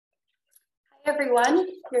Everyone,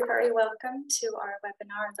 you're very welcome to our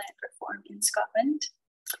webinar, Land Reform in Scotland.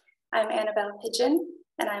 I'm Annabelle Pigeon,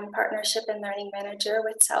 and I'm Partnership and Learning Manager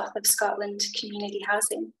with South of Scotland Community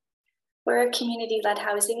Housing. We're a community-led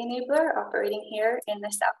housing enabler operating here in the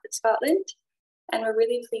south of Scotland, and we're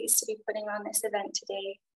really pleased to be putting on this event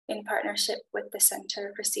today in partnership with the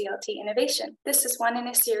Centre for CLT Innovation. This is one in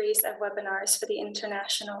a series of webinars for the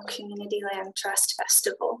International Community Land Trust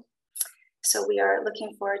Festival. So we are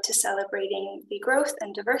looking forward to celebrating the growth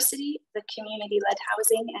and diversity of the community-led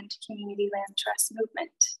housing and community land trust movement.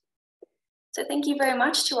 So thank you very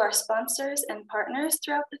much to our sponsors and partners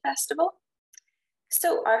throughout the festival.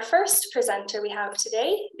 So our first presenter we have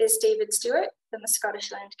today is David Stewart from the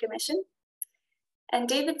Scottish Land Commission. And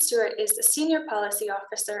David Stewart is the Senior Policy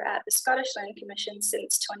Officer at the Scottish Land Commission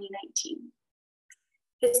since 2019.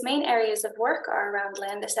 His main areas of work are around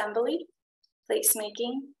land assembly,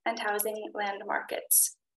 placemaking, and housing land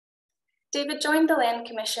markets. David joined the Land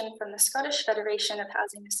Commission from the Scottish Federation of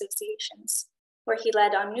Housing Associations, where he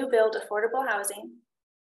led on new build affordable housing,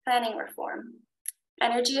 planning reform,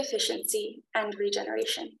 energy efficiency, and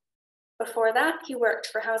regeneration. Before that, he worked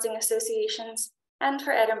for housing associations and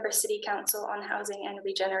for Edinburgh City Council on housing and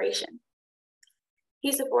regeneration.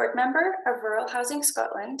 He's a board member of Rural Housing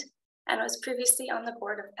Scotland and was previously on the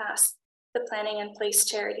board of PASS, the Planning and Place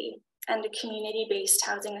charity, and a community-based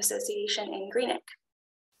housing association in Greenock.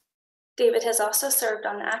 David has also served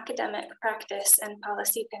on the academic practice and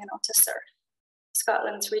policy panel to SURF,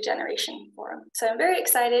 Scotland's Regeneration Forum. So I'm very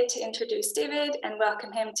excited to introduce David and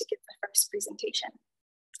welcome him to give the first presentation.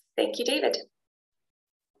 Thank you, David.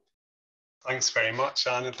 Thanks very much,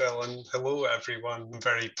 Annabelle, and hello everyone. I'm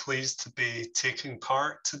very pleased to be taking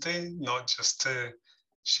part today, not just to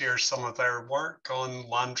share some of our work on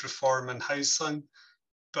land reform and housing,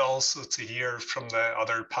 but also to hear from the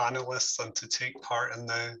other panelists and to take part in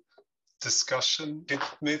the discussion. Could you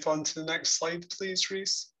move on to the next slide, please,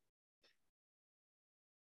 Reese?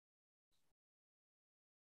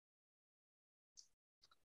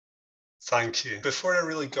 Thank you. Before I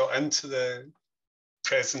really got into the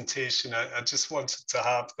presentation, I just wanted to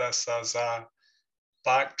have this as a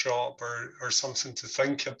backdrop or something to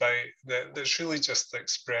think about that's really just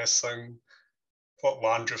expressing what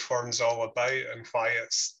land reform is all about and why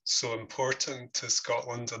it's so important to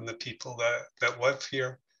Scotland and the people that live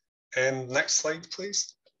here. Next slide,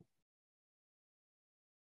 please.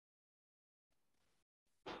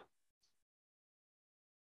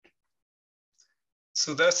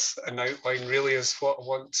 So this, an outline, really is what I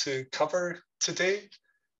want to cover today.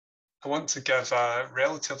 I want to give a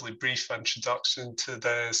relatively brief introduction to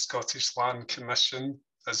the Scottish Land Commission,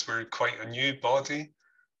 as we're quite a new body,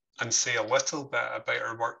 and say a little bit about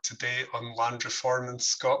our work today on land reform in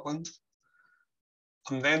Scotland.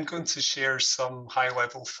 I'm then going to share some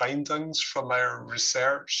high-level findings from our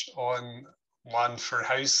research on land for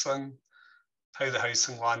housing, how the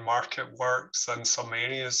housing land market works, and some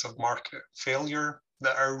areas of market failure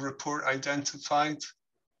that our report identified.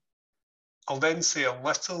 I'll then say a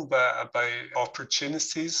little bit about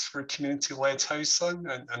opportunities for community-led housing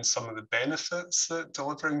and some of the benefits that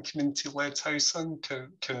delivering community-led housing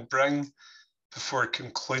can bring, before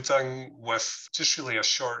concluding with just really a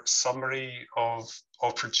short summary of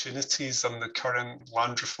opportunities in the current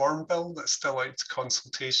land reform bill that's still out to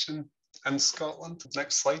consultation in Scotland.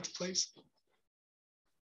 Next slide, please.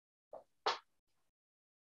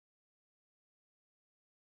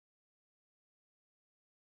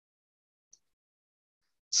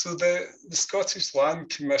 So the Scottish Land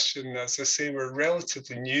Commission, as I say, we're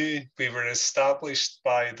relatively new. We were established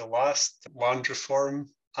by the last Land Reform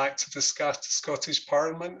Act of the Scottish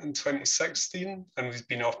Parliament in 2016, and we've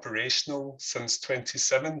been operational since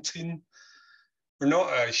 2017. We're not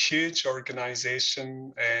a huge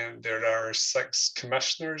organisation, and there are 6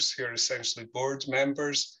 commissioners who are essentially board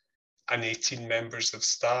members and 18 members of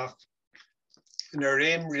staff. And our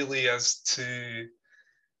aim really is to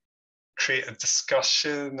create a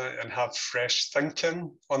discussion and have fresh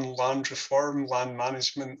thinking on land reform, land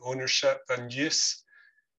management, ownership and use.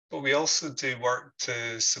 But we also do work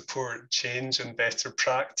to support change and better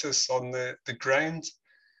practice on the ground.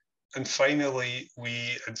 And finally,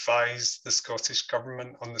 we advise the Scottish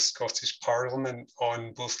Government on the Scottish Parliament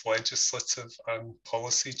on both legislative and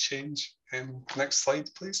policy change. Next slide,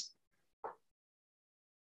 please.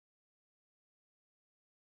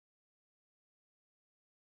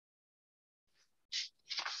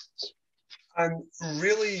 And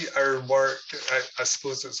really our work, I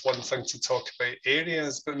suppose it's one thing to talk about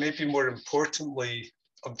areas, but maybe more importantly,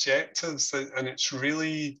 objectives. And it's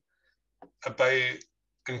really about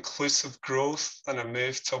inclusive growth and a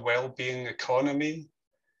move to a well-being economy,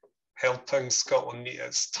 helping Scotland meet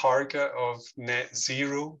its target of net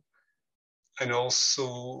zero, and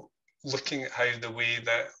also looking at how the way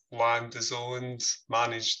that land is owned,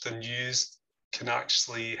 managed and used can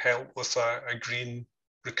actually help with a green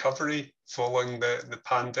recovery following the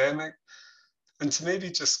pandemic. And to maybe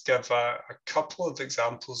just give a couple of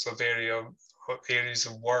examples of areas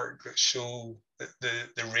of work that show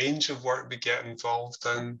the range of work we get involved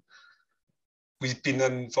in. We've been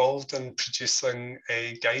involved in producing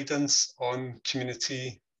a guidance on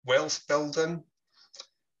community wealth building.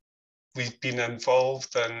 We've been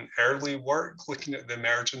involved in early work looking at the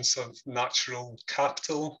emergence of natural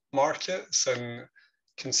capital markets and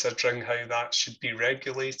considering how that should be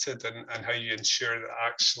regulated and how you ensure that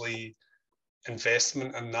actually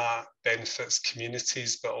investment in that benefits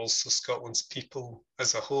communities, but also Scotland's people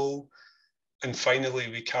as a whole. And finally,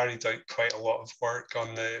 we carried out quite a lot of work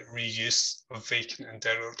on the reuse of vacant and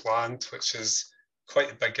derelict land, which is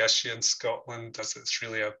quite a big issue in Scotland as it's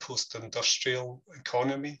really a post-industrial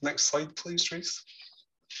economy. Next slide, please, Reese.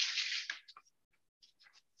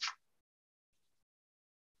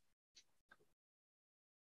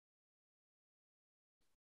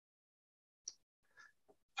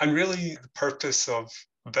 And really the purpose of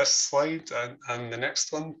this slide and the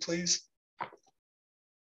next one, please,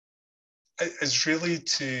 is really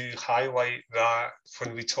to highlight that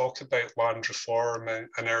when we talk about land reform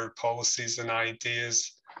and our policies and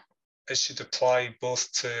ideas, it should apply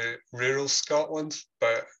both to rural Scotland,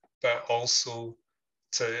 but also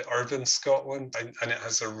to urban Scotland, and it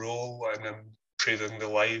has a role in improving the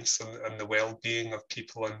lives and the well-being of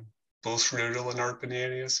people in both rural and urban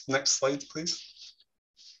areas. Next slide, please.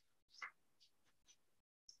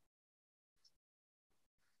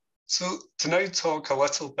 So to now talk a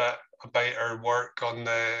little bit about our work on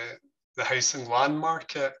the housing land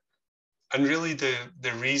market, and really the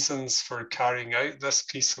reasons for carrying out this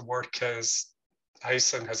piece of work is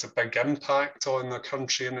housing has a big impact on the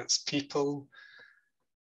country and its people.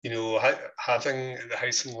 You know, having the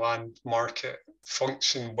housing land market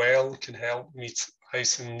function well can help meet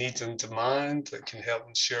housing need and demand. It can help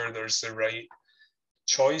ensure there's the right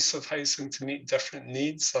choice of housing to meet different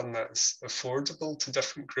needs and that's affordable to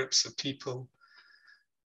different groups of people.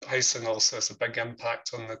 Housing also has a big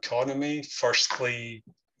impact on the economy. Firstly,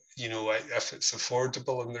 you know, if it's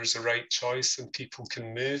affordable and there's a right choice and people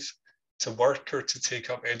can move to work or to take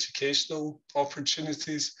up educational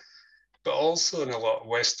opportunities, but also in a lot of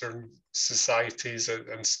Western societies,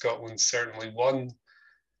 and Scotland certainly one,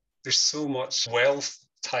 there's so much wealth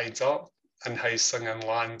tied up in housing and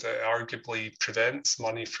land that arguably prevents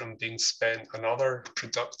money from being spent on other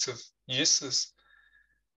productive uses.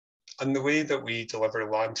 And the way that we deliver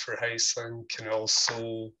land for housing can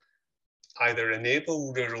also either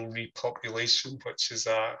enable rural repopulation, which is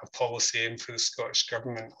a policy aim for the Scottish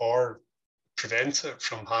Government, or prevent it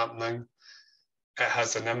from happening. It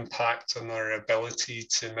has an impact on our ability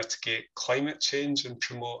to mitigate climate change and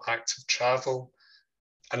promote active travel.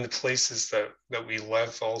 And the places that we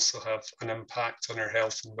live also have an impact on our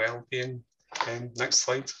health and well-being. Next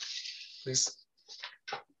slide, please.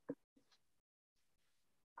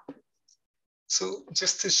 So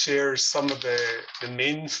just to share some of the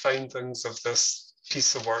main findings of this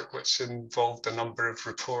piece of work, which involved a number of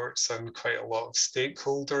reports and quite a lot of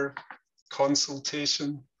stakeholder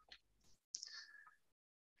consultation.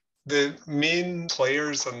 The main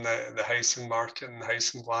players in the housing market and the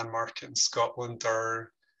housing land market in Scotland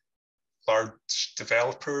are large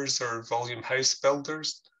developers or volume house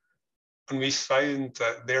builders. And we found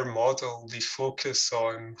that their model, they focus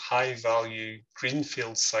on high value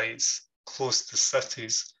greenfield sites close to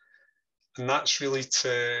cities. And that's really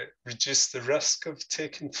to reduce the risk of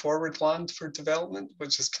taking forward land for development,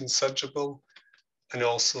 which is considerable, and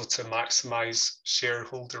also to maximize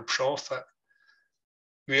shareholder profit.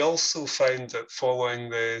 We also found that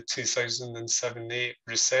following the 2007-8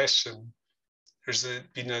 recession, there's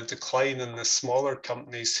been a decline in the smaller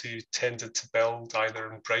companies who tended to build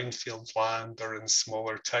either in brownfield land or in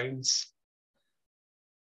smaller towns.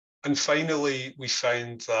 And finally, we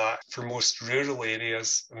found that for most rural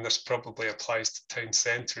areas, and this probably applies to town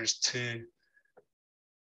centres too,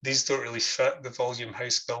 these don't really fit the volume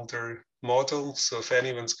house builder model. So if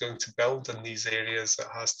anyone's going to build in these areas, it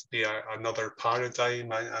has to be another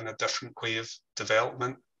paradigm and a different way of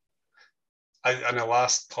development. And a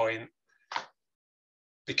last point,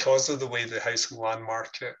 because of the way the housing land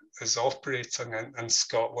market is operating in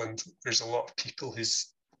Scotland, there's a lot of people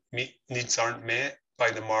whose needs aren't met by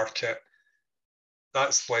the market.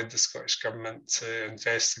 That's led the Scottish Government to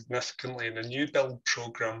invest significantly in a new build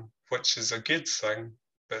programme, which is a good thing,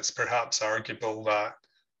 but it's perhaps arguable that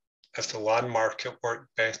if the land market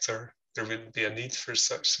worked better, there wouldn't be a need for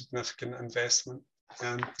such significant investment.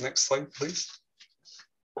 Next slide, please.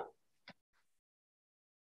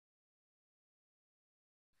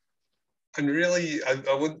 And really,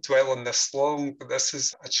 I won't dwell on this long, but this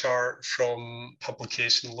is a chart from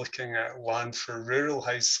publication looking at land for rural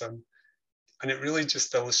housing. And it really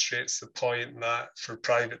just illustrates the point that for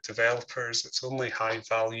private developers, it's only high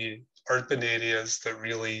value urban areas that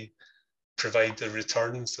really provide the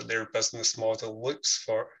returns that their business model looks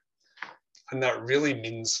for. And that really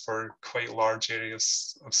means for quite large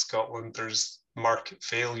areas of Scotland, there's market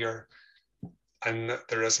failure and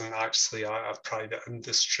there isn't actually a private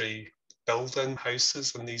industry building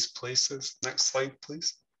houses in these places. Next slide,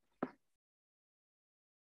 please.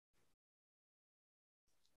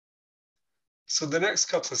 So the next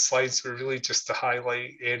couple of slides were really just to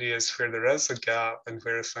highlight areas where there is a gap and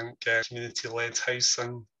where I think community-led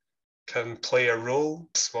housing can play a role.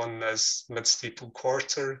 This one is Mid-Steeple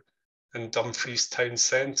Quarter in Dumfries Town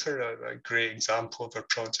Centre, a great example of a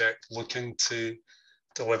project looking to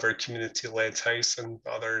deliver community-led housing,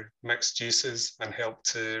 other mixed uses, and help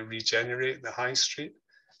to regenerate the high street.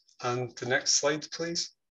 And the next slide,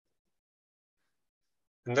 please.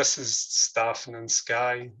 And this is Staffin and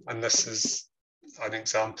Skye, and this is an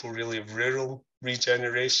example really of rural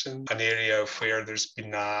regeneration, an area where there's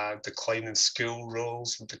been a decline in school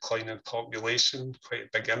roles, a decline in population, quite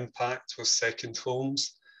a big impact with second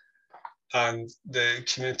homes. And the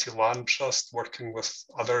Community Land Trust, working with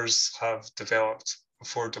others, have developed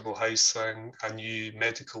affordable housing, a new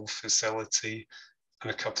medical facility, and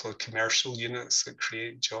a couple of commercial units that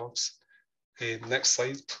create jobs. Next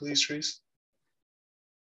slide, please, Reese.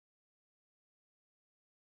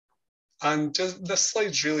 And this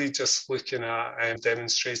slide's really just looking at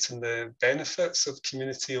demonstrating the benefits of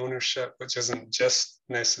community ownership, which isn't just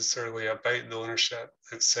necessarily about the ownership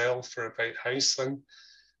itself or about housing.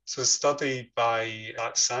 So a study by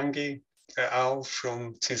Sangi et al.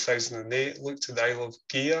 From 2008 looked at the Isle of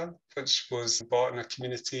Gia, which was bought in a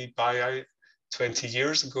community buyout 20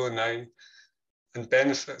 years ago now, and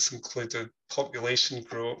benefits included population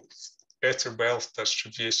growth, better wealth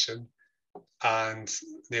distribution, and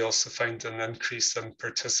they also found an increase in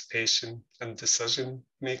participation in decision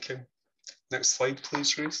making. Next slide,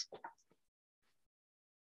 please, Ruth.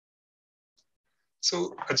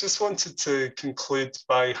 So I just wanted to conclude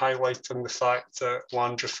by highlighting the fact that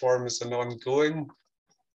land reform is an ongoing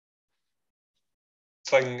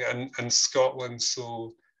thing in Scotland.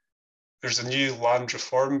 So there's a new land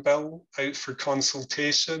reform bill out for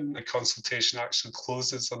consultation. The consultation actually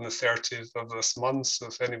closes on the 30th of this month. So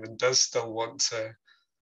if anyone does still want to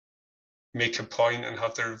make a point and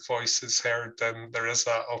have their voices heard, then there is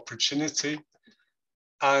that opportunity.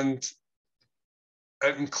 And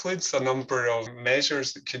it includes a number of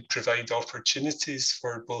measures that could provide opportunities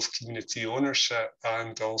for both community ownership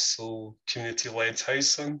and also community-led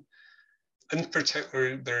housing. In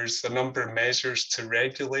particular, there's a number of measures to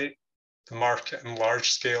regulate the market and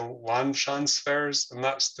large-scale land transfers, and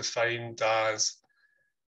that's defined as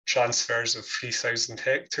transfers of 3,000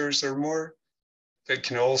 hectares or more. It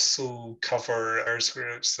can also cover areas where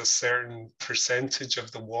it's a certain percentage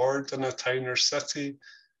of the ward in a town or city,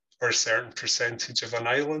 or a certain percentage of an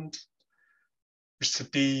island. There's to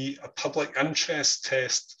be a public interest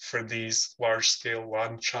test for these large-scale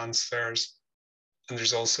land transfers. And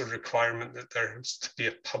there's also a requirement that there has to be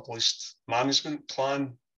a published management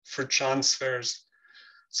plan for transfers.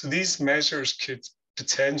 So these measures could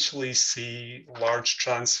potentially see large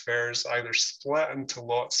transfers either split into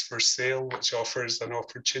lots for sale, which offers an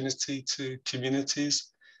opportunity to communities,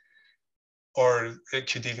 or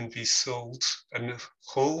it could even be sold in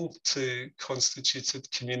whole to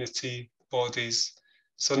constituted community bodies.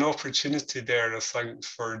 So an opportunity there, I think,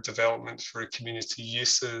 for development for community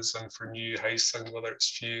uses and for new housing, whether it's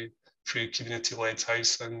through community-led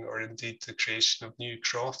housing or indeed the creation of new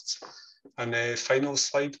crofts. And final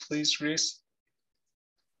slide, please, Reese.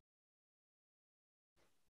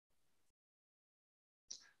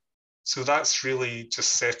 So that's really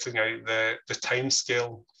just setting out the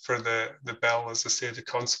timescale for the bill. As I say, the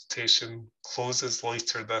consultation closes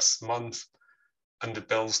later this month and the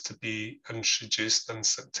bill's to be introduced in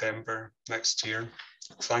September next year.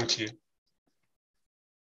 Thank you.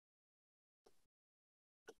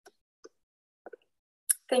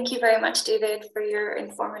 Thank you very much, David, for your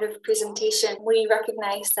informative presentation. We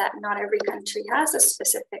recognize that not every country has a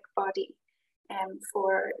specific body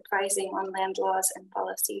for advising on land laws and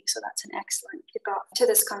policy. So that's an excellent kickoff to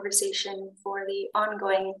this conversation for the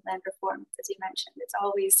ongoing land reform. As you mentioned, it's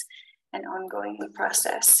always and ongoing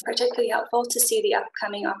process. Particularly helpful to see the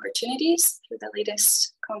upcoming opportunities through the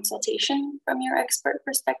latest consultation from your expert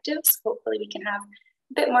perspectives. Hopefully we can have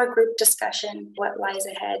a bit more group discussion what lies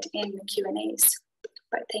ahead in the Q&As.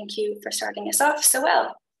 But thank you for starting us off so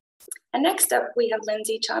well. And next up, we have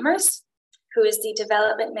Lindsay Chalmers, who is the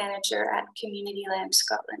Development Manager at Community Land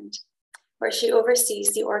Scotland, where she oversees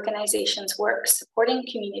the organization's work supporting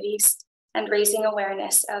communities and raising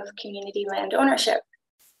awareness of community land ownership.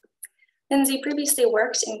 Lindsay previously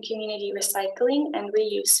worked in community recycling and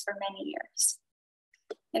reuse for many years.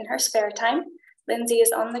 In her spare time, Lindsay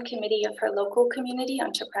is on the committee of her local community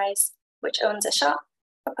enterprise, which owns a shop,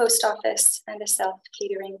 a post office, and a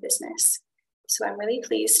self-catering business. So I'm really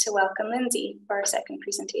pleased to welcome Lindsay for our second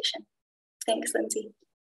presentation. Thanks, Lindsay.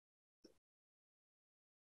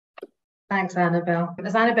 Thanks, Annabelle.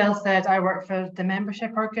 As Annabelle said, I work for the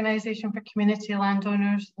membership organisation for community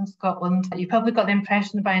landowners in Scotland. You probably got the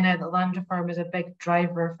impression by now that land reform is a big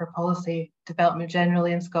driver for policy development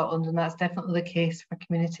generally in Scotland, and that's definitely the case for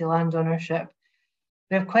community land ownership.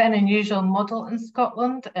 We have quite an unusual model in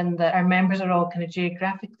Scotland in that our members are all kind of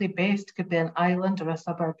geographically based, could be an island or a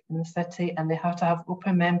suburb in the city, and they have to have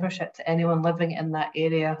open membership to anyone living in that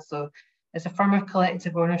area. So it's a form of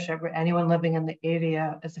collective ownership where anyone living in the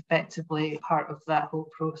area is effectively part of that whole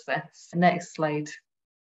process. Next slide.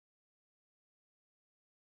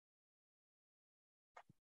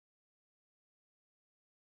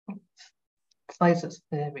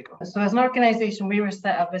 There we go. So as an organisation, we were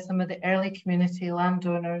set up with some of the early community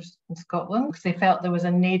landowners in Scotland because they felt there was a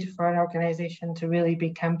need for an organisation to really be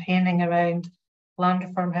campaigning around land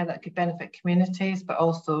reform, how that could benefit communities, but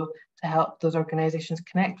also to help those organisations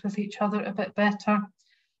connect with each other a bit better.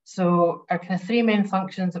 So our kind of three main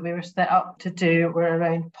functions that we were set up to do were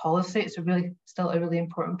around policy. It's still a really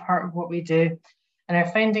important part of what we do. And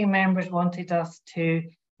our founding members wanted us to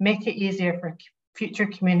make it easier for future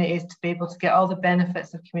communities to be able to get all the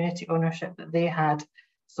benefits of community ownership that they had.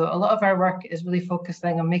 So a lot of our work is really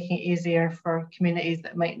focusing on making it easier for communities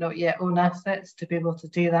that might not yet own assets to be able to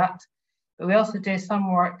do that. But we also do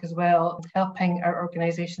some work as well, helping our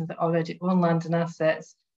organisations that already own land and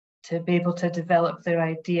assets to be able to develop their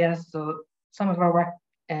ideas. So some of our work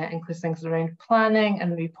includes things around planning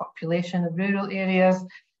and repopulation of rural areas.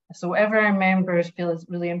 So whatever our members feel is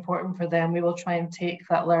really important for them, we will try and take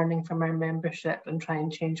that learning from our membership and try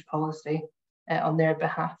and change policy on their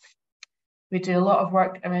behalf. We do a lot of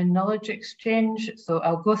work around knowledge exchange. So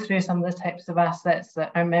I'll go through some of the types of assets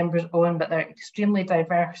that our members own, but they're extremely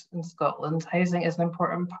diverse in Scotland. Housing is an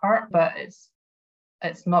important part, but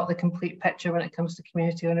it's not the complete picture when it comes to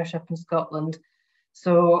community ownership in Scotland.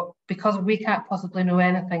 So because we can't possibly know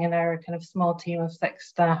anything in our kind of small team of 6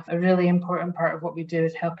 staff, a really important part of what we do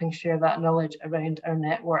is helping share that knowledge around our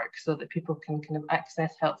network so that people can kind of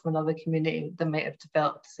access help from another community that might have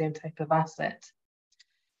developed the same type of asset.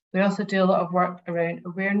 We also do a lot of work around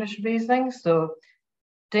awareness raising. So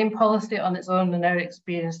doing policy on its own in our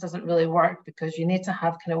experience doesn't really work because you need to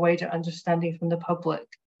have kind of wider understanding from the public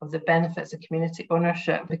of the benefits of community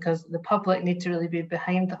ownership, because the public need to really be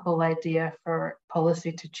behind the whole idea for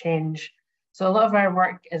policy to change. So a lot of our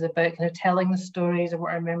work is about kind of telling the stories of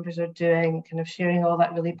what our members are doing, kind of sharing all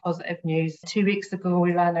that really positive news. 2 weeks ago,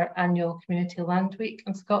 we ran our annual Community Land Week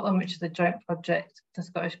in Scotland, which is a joint project with the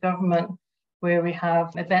Scottish Government, where we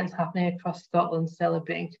have events happening across Scotland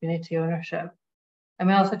celebrating community ownership. And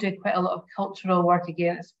we also do quite a lot of cultural work.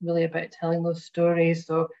 Again, it's really about telling those stories.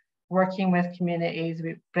 So working with communities,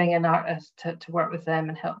 we bring in artists to work with them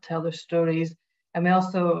and help tell their stories. And we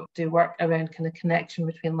also do work around kind of connection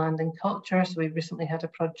between land and culture. So we've recently had a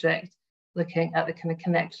project looking at the kind of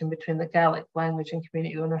connection between the Gaelic language and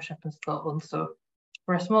community ownership in Scotland. So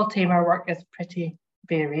for a small team, our work is pretty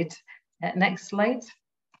varied. Next slide.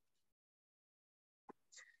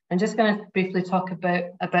 I'm just going to briefly talk about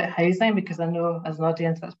housing, because I know as an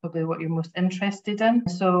audience that's probably what you're most interested in.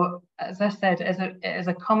 So as I said, it is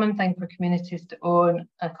a common thing for communities to own,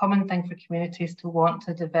 a common thing for communities to want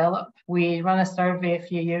to develop. We ran a survey a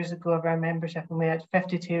few years ago of our membership and we had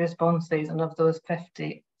 52 responses, and of those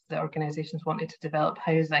 50, the organisations wanted to develop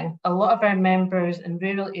housing. A lot of our members in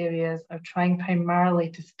rural areas are trying primarily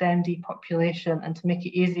to stem depopulation and to make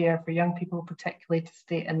it easier for young people particularly to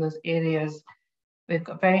stay in those areas. We've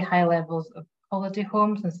got very high levels of holiday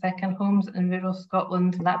homes and second homes in rural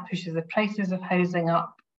Scotland, and that pushes the prices of housing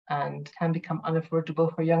up and can become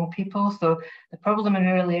unaffordable for young people. So the problem in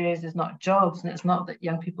rural areas is not jobs, and it's not that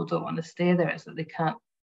young people don't want to stay there, it's that they can't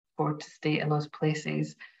afford to stay in those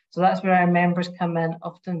places. So that's where our members come in,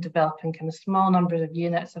 often developing kind of small numbers of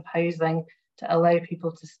units of housing to allow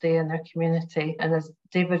people to stay in their community. And as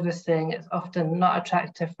David was saying, it's often not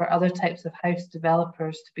attractive for other types of house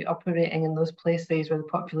developers to be operating in those places where the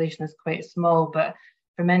population is quite small. But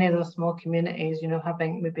for many of those small communities,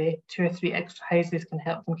 having maybe 2 or 3 extra houses can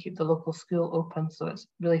help them keep the local school open. So it's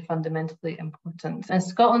really fundamentally important. In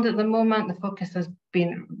Scotland at the moment, the focus has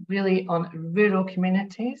been really on rural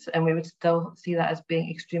communities, and we would still see that as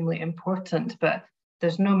being extremely important. But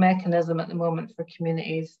there's no mechanism at the moment for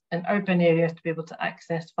communities in urban areas to be able to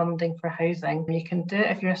access funding for housing. You can do it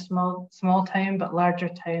if you're a small town, but larger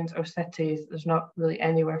towns or cities, there's not really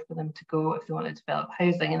anywhere for them to go if they want to develop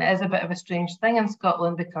housing. And it is a bit of a strange thing in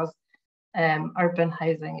Scotland because urban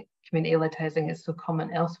housing, community-led housing is so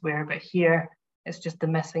common elsewhere, but here it's just the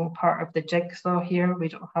missing part of the jigsaw here. We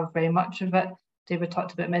don't have very much of it. David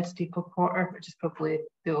talked about Mid-Steeple Quarter, which is probably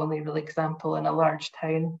the only real example in a large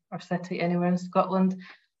town or city anywhere in Scotland.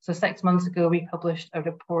 So 6 months ago, we published a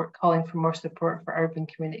report calling for more support for urban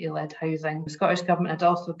community-led housing. The Scottish Government had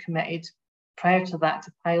also committed prior to that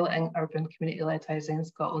to piloting urban community-led housing in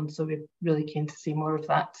Scotland. So we're really keen to see more of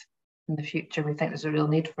that in the future. We think there's a real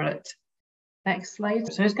need for it. Next slide.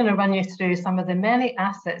 So I'm just going to run you through some of the many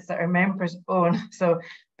assets that our members own. So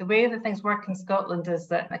the way that things work in Scotland is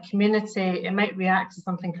that a community, it might react to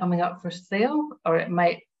something coming up for sale, or it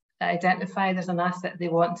might identify there's an asset they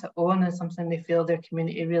want to own and something they feel their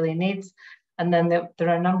community really needs. And then there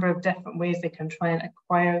are a number of different ways they can try and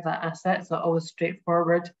acquire that asset. It's not always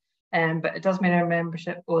straightforward. But it does mean our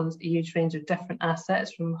membership owns a huge range of different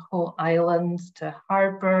assets, from whole islands to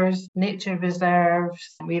harbours, nature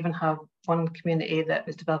reserves. We even have one community that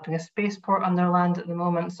is developing a spaceport on their land at the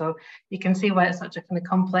moment. So you can see why it's such a kind of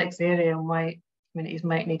complex area and why communities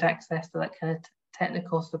might need access to that kind of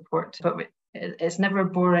technical support. But it's never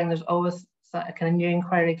boring. There's always a kind of new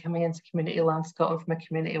inquiry coming into Community Land Scotland from a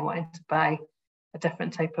community wanting to buy a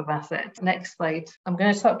different type of asset. Next slide. I'm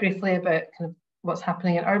going to talk briefly about kind of what's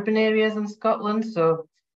happening in urban areas in Scotland. So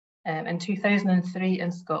in 2003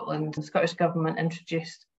 in Scotland, the Scottish Government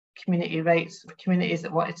introduced community rights for communities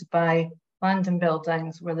that wanted to buy land and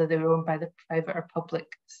buildings, whether they were owned by the private or public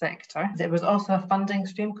sector. There was also a funding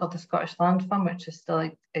stream called the Scottish Land Fund, which still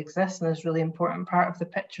exists and is a really important part of the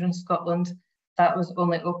picture in Scotland. That was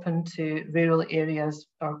only open to rural areas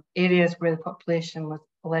or areas where the population was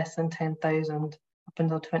less than 10,000 up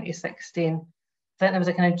until 2016. I think there was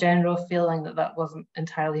a kind of general feeling that that wasn't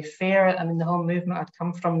entirely fair. I mean, the whole movement had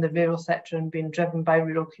come from the rural sector and been driven by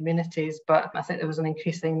rural communities, but I think there was an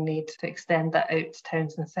increasing need to extend that out to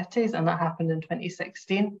towns and cities, and that happened in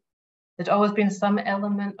 2016. There'd always been some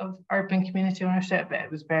element of urban community ownership, but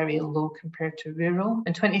it was very low compared to rural.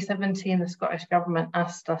 In 2017, the Scottish Government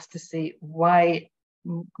asked us to see why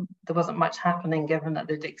there wasn't much happening, given that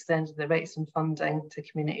they'd extended the rights and funding to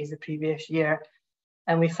communities the previous year.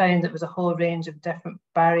 And we found there was a whole range of different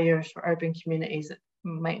barriers for urban communities that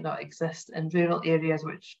might not exist in rural areas,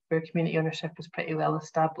 where community ownership is pretty well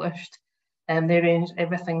established. And they range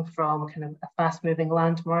everything from kind of a fast-moving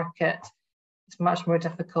land market. It's much more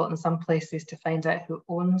difficult in some places to find out who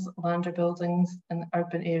owns land or buildings in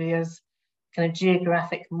urban areas. Kind of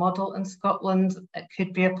geographic model in Scotland, it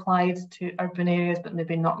could be applied to urban areas, but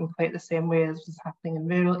maybe not in quite the same way as was happening in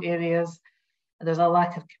rural areas. There's a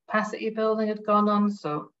lack of capacity building had gone on,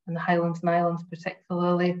 so in the Highlands and Islands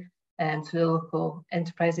particularly, through the local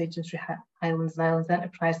enterprise agency Highlands and Islands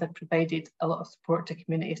Enterprise, had provided a lot of support to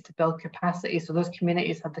communities to build capacity. So those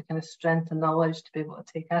communities had the kind of strength and knowledge to be able to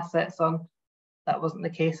take assets on. That wasn't the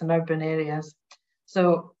case in urban areas.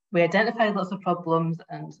 So we identified lots of problems,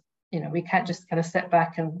 and we can't just kind of sit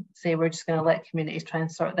back and say we're just going to let communities try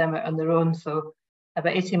and sort them out on their own. So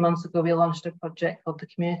about 18 months ago, we launched a project called the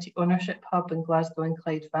Community Ownership Hub in Glasgow and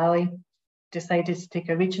Clyde Valley. Decided to take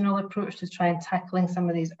a regional approach to try and tackling some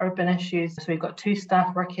of these urban issues. So we've got 2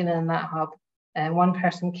 staff working in that hub, and one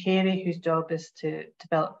person, Carey, whose job is to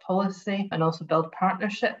develop policy and also build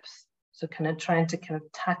partnerships. So kind of trying to kind of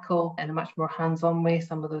tackle in a much more hands-on way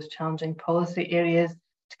some of those challenging policy areas,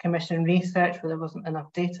 to commission research where there wasn't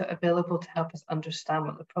enough data available to help us understand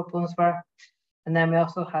what the problems were. And then we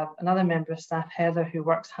also have another member of staff, Heather, who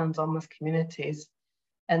works hands-on with communities.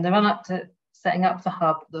 And the run up to setting up the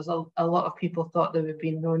hub, there's a lot of people thought there would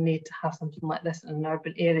be no need to have something like this in an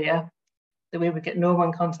urban area, that we would get no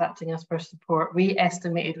one contacting us for support. We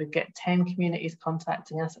estimated we'd get 10 communities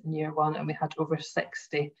contacting us in year 1, and we had over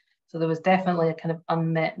 60. So there was definitely a kind of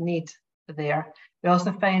unmet need there. We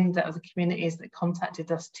also found that of the communities that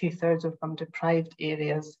contacted us, 2/3 are from deprived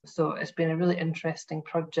areas. So it's been a really interesting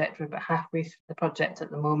project. We're about halfway through the project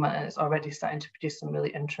at the moment, and it's already starting to produce some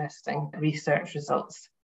really interesting research results.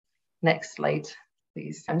 Next slide.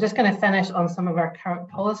 please. I'm just going to finish on some of our current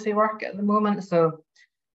policy work at the moment. So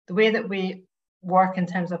the way that we work in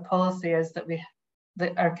terms of policy is that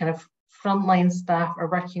our kind of frontline staff are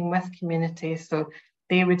working with communities. So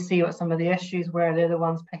they would see what some of the issues were. They're the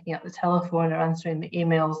ones picking up the telephone or answering the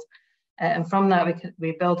emails. And from that,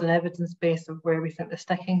 we build an evidence base of where we think the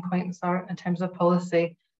sticking points are in terms of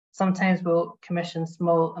policy. Sometimes we'll commission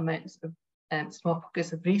small amounts of small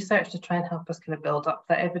pockets of research to try and help us kind of build up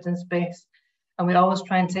that evidence base. And we always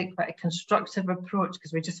try and take quite a constructive approach,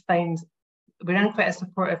 because we just find we're in quite a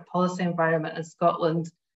supportive policy environment in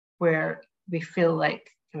Scotland where we feel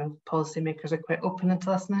like kind of policymakers are quite open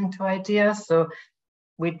into listening to ideas. So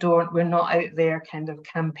we're not out there kind of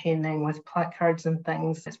campaigning with placards and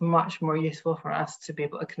things. It's much more useful for us to be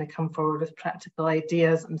able to kind of come forward with practical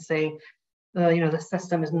ideas and say, the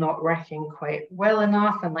system is not working quite well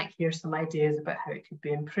enough, and like, here's some ideas about how it could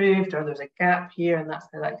be improved, or there's a gap here and that's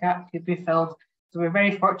how that gap could be filled. So we're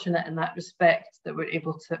very fortunate in that respect that we're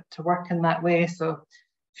able to work in that way. So a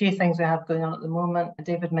few things we have going on at the moment.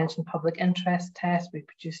 David mentioned public interest tests. We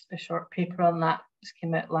produced a short paper on that, just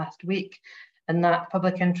came out last week. And that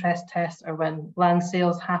public interest tests are when land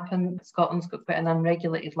sales happen. Scotland's got quite an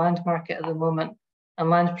unregulated land market at the moment, and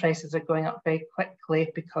land prices are going up very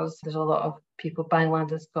quickly because there's a lot of people buying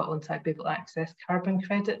land in Scotland to be able to access carbon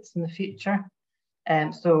credits in the future.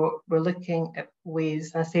 So we're looking at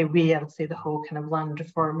ways, and I would say the whole kind of land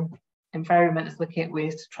reform environment is looking at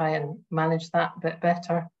ways to try and manage that a bit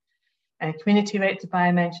better. Community right to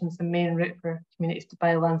buy mentions the main route for communities to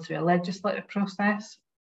buy land through a legislative process.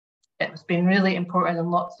 It's been really important in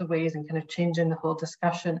lots of ways in kind of changing the whole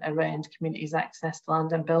discussion around communities' access to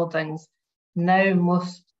land and buildings. Now,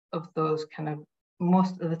 most of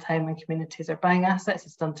the time when communities are buying assets,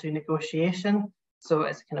 it's done through negotiation. So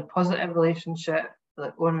it's a kind of positive relationship,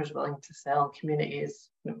 the owners willing to sell, communities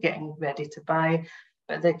getting ready to buy.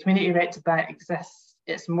 But the community right to buy exists.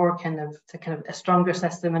 It's more kind of a stronger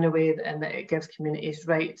system in a way that it gives communities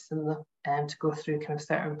rights and to go through kind of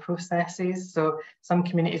certain processes. So some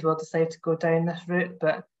communities will decide to go down this route,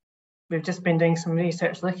 but we've just been doing some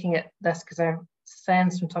research looking at this, because our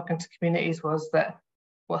sense from talking to communities was that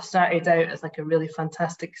what started out as like a really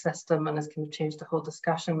fantastic system and has kind of changed the whole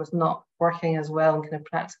discussion was not working as well in kind of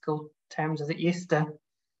practical terms as it used to.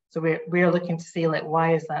 So we're looking to see, like,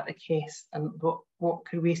 why is that the case, and what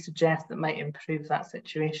could we suggest that might improve that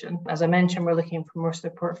situation? As I mentioned, we're looking for more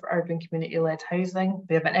support for urban community-led housing.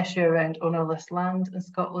 We have an issue around ownerless land in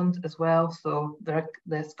Scotland as well. So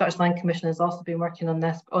the Scottish Land Commission has also been working on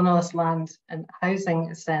this. Ownerless land and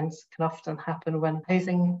housing sense can often happen when a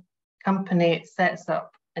housing company sets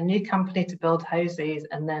up a new company to build houses,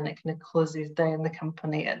 and then it kind of closes down the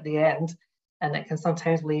company at the end. And it can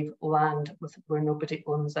sometimes leave land where nobody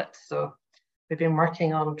owns it. So we've been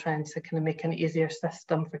working on trying to kind of make an easier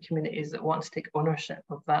system for communities that want to take ownership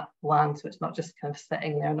of that land, so it's not just kind of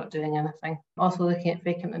sitting there not doing anything. Also looking at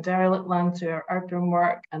vacant and derelict land through our urban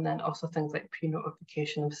work, and then also things like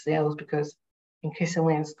pre-notification of sales, because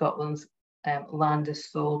increasingly in Scotland, land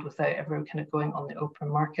is sold without ever kind of going on the open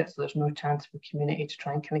market, so there's no chance for community to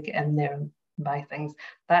try and kind of get in there and buy things.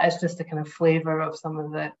 That is just a kind of flavour of some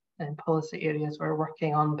of the policy areas we're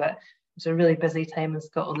working on, but it's a really busy time in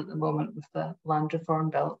Scotland at the moment with the land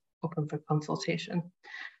reform bill open for consultation.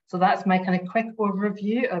 So that's my kind of quick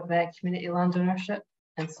overview of community land ownership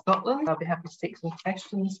in Scotland. I'll be happy to take some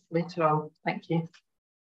questions later on. Thank you.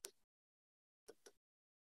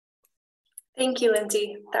 Thank you,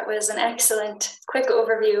 Lindsay. That was an excellent quick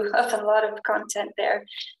overview of a lot of content there.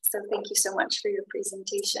 So thank you so much for your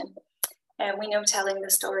presentation. We know telling the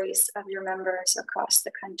stories of your members across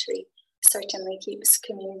the country certainly keeps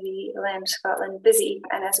Community Land Scotland busy.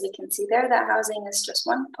 And as we can see there, that housing is just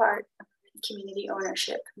one part of the community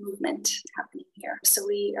ownership movement happening here. So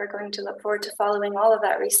we are going to look forward to following all of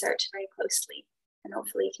that research very closely, and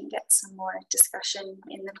hopefully can get some more discussion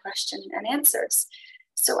in the question and answers.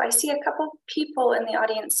 So I see a couple people in the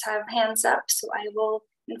audience have hands up, so I will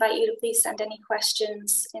invite you to please send any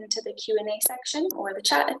questions into the Q&A section or the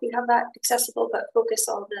chat if you have that accessible, but focus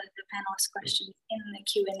all the panelist questions in the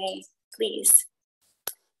Q&A, please.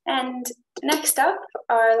 And next up,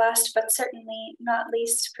 our last but certainly not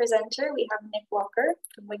least presenter, we have Nick Walker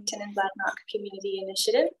from Wigtown Bladnoch Community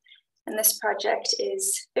Initiative. And this project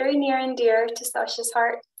is very near and dear to Sasha's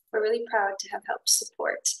heart. We're really proud to have helped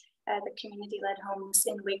support the community-led homes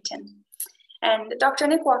in Wigtown. And Dr.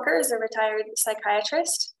 Nick Walker is a retired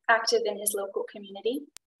psychiatrist, active in his local community.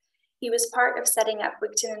 He was part of setting up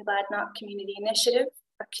Wigtown Bladnoch Community Initiative,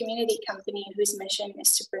 a community company whose mission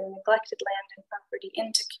is to bring neglected land and property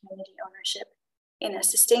into community ownership in a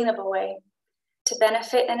sustainable way. to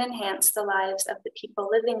benefit and enhance the lives of the people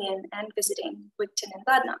living in and visiting Wigtown and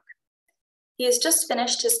Bladnoch. He has just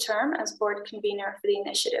finished his term as board convener for the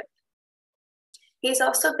initiative. He has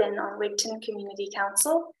also been on Wigtown Community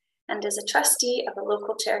Council and is a trustee of a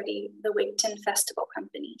local charity, the Wigtown Festival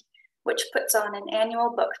Company, which puts on an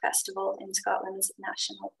annual book festival in Scotland's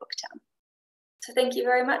national book town. So thank you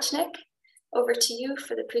very much, Nick. Over to you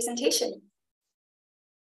for the presentation.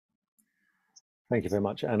 Thank you very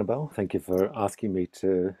much, Annabelle. Thank you for asking me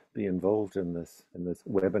to be involved in this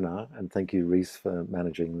webinar, and thank you, Reese, for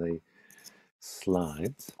managing the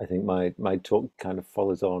slides. I think my talk kind of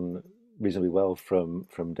follows on reasonably well from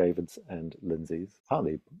David's and Lindsay's,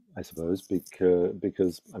 partly, I suppose,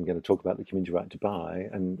 because I'm going to talk about the community right to buy,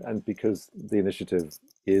 and because the initiative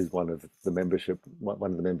is one of the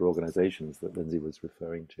member organisations that Lindsay was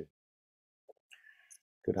referring to.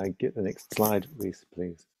 Could I get the next slide, Reese,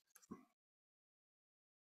 please?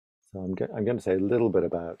 So I'm going to say a little bit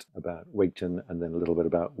about Wigtown, and then a little bit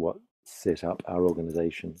about what set up our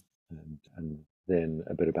organisation, and then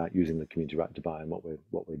a bit about using the community right to buy and what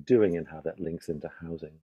we're doing and how that links into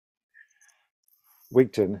housing.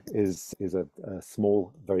 Wigtown is a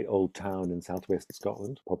small, very old town in southwest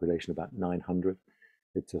Scotland, population about 900.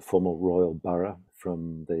 It's a former royal borough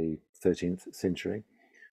from the 13th century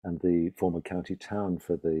and the former county town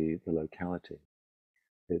for the locality.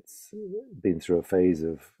 It's been through a phase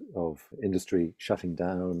of industry shutting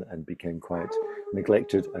down and became quite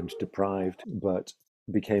neglected and deprived, but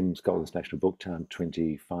became Scotland's national book town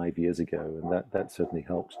 25 years ago, and that certainly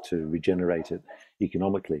helped to regenerate it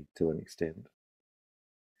economically to an extent.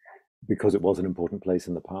 Because it was an important place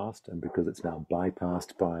in the past, and because it's now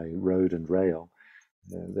bypassed by road and rail,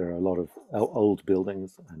 there are a lot of old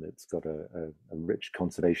buildings, and it's got a rich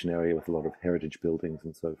conservation area with a lot of heritage buildings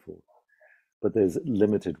and so forth. But there's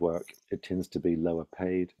limited work. It tends to be lower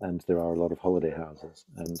paid, and there are a lot of holiday houses.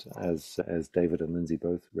 And as David and Lindsay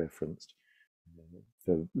both referenced,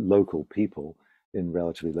 for local people in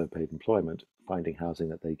relatively low paid employment, finding housing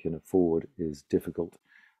that they can afford is difficult.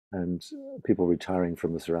 And people retiring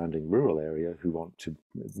from the surrounding rural area who want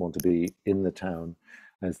to be in the town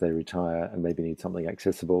as they retire and maybe need something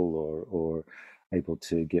accessible or able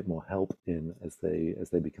to get more help in as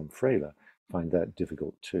they become frailer, find that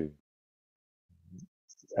difficult too.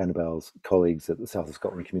 Annabelle's colleagues at the South of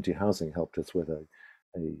Scotland Community Housing helped us with a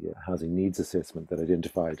housing needs assessment that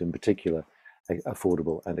identified in particular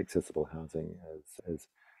affordable and accessible housing as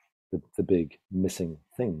the big missing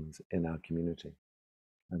things in our community.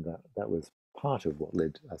 And that was part of what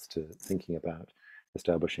led us to thinking about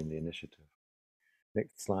establishing the initiative.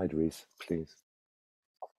 Next slide, Reese, please.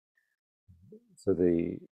 So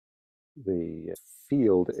the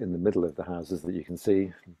field in the middle of the houses that you can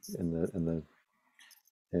see in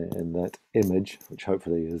that image, which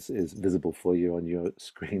hopefully is visible for you on your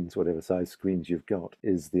screens, whatever size screens you've got,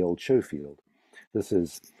 is the old show field. This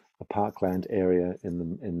is a parkland area in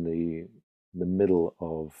the middle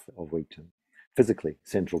of Wigtown, physically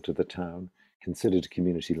central to the town, considered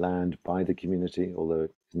community land by the community, although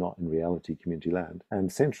it's not in reality community land,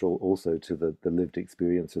 and central also to the lived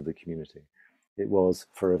experience of the community. It was,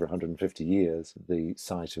 for over 150 years, the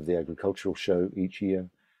site of the agricultural show each year,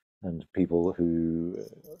 and people who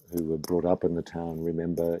were brought up in the town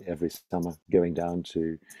remember every summer going down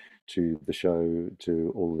to the show,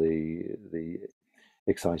 to all the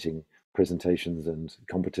exciting presentations and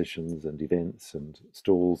competitions and events and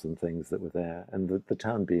stalls and things that were there, and the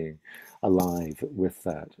town being alive with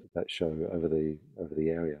that show over the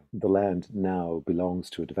area. The land now belongs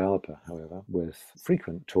to a developer, however, with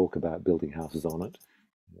frequent talk about building houses on it.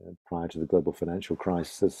 Prior to the global financial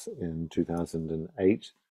crisis in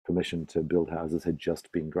 2008, permission to build houses had just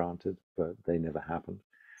been granted, but they never happened.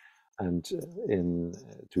 And in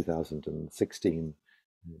 2016,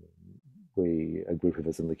 a group of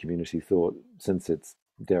us in the community thought, since it's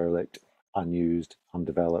derelict, unused,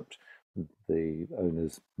 undeveloped, the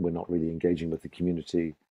owners were not really engaging with the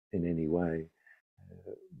community in any way.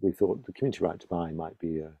 We thought the community right to buy might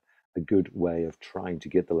be a good way of trying to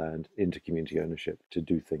get the land into community ownership to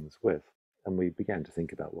do things with. And we began to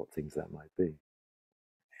think about what things that might be.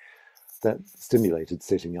 That stimulated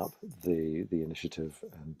setting up the initiative,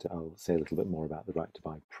 and I'll say a little bit more about the right to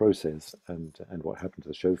buy process and what happened to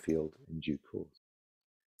the show field in due course.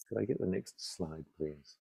 Could I get the next slide,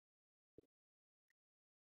 please?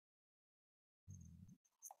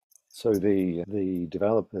 So the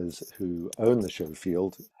developers who own the show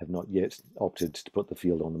field have not yet opted to put the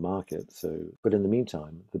field on the market. But in the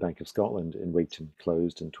meantime, the Bank of Scotland in Wigtown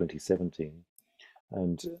closed in 2017,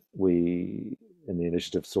 and we in the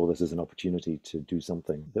initiative saw this as an opportunity to do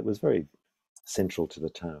something that was very central to the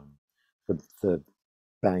town. the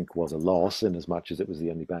bank was a loss in as much as it was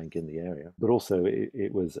the only bank in the area, but also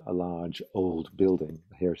it was a large old building,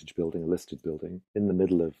 a heritage building, a listed building in the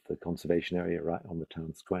middle of the conservation area right on the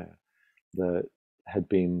town square that had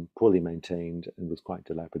been poorly maintained and was quite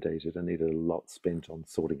dilapidated and needed a lot spent on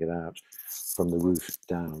sorting it out from the roof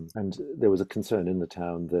down. And there was a concern in the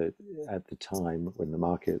town that at the time when the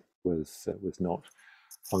market was not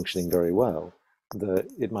functioning very well, that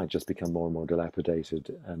it might just become more and more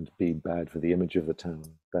dilapidated and be bad for the image of the town,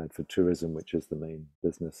 bad for tourism, which is the main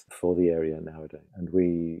business for the area nowadays. And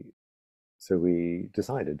so we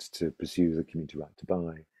decided to pursue the community right to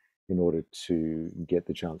buy in order to get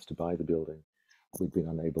the chance to buy the building. We'd been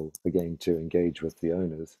unable again to engage with the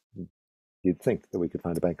owners. You'd think that we could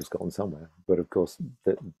find a Bank of Scotland somewhere, but of course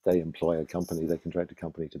that they employ a company, they contract a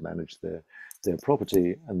company to manage their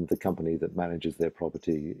property, and the company that manages their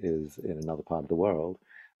property is in another part of the world.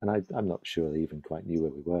 And I'm not sure they even quite knew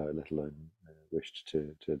where we were, let alone wished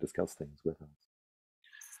to discuss things with us.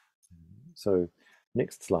 So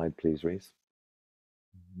next slide, please, Reese.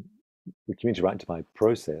 The community right to buy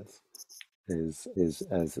process is,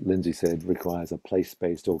 as Lindsay said, requires a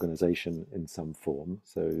place-based organisation in some form.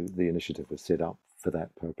 So the initiative was set up for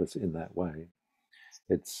that purpose in that way.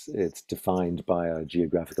 It's defined by a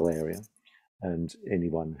geographical area, and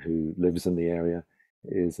anyone who lives in the area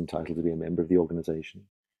is entitled to be a member of the organisation.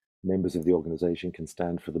 Members of the organisation can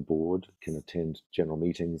stand for the board, can attend general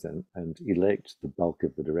meetings, and elect the bulk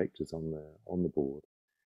of the directors on the board.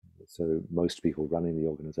 So most people running the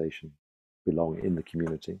organisation belong in the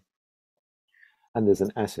community. And there's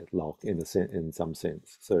an asset lock in some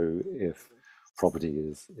sense. So if property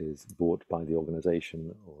is bought by the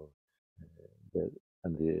organisation, or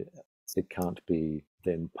it can't be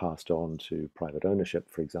then passed on to private ownership,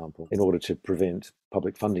 for example, in order to prevent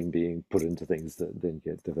public funding being put into things that then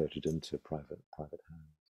get diverted into private hands.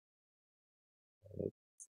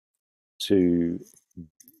 To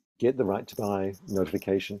get the right to buy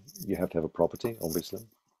notification, you have to have a property, obviously.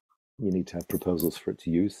 You need to have proposals for its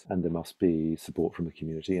use, and there must be support from the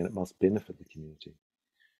community, and it must benefit the community.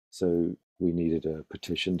 So we needed a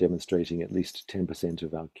petition demonstrating at least 10%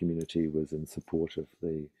 of our community was in support of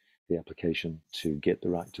the application to get the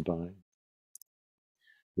right to buy.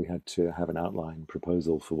 We had to have an outline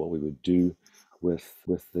proposal for what we would do with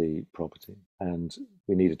the property, and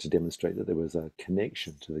we needed to demonstrate that there was a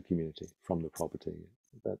connection to the community from the property.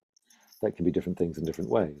 That can be different things in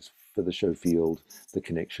different ways. For the show field, the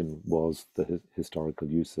connection was the historical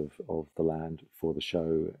use of the land for the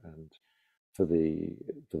show, and for the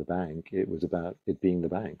bank, it was about it being the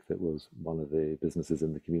bank that was one of the businesses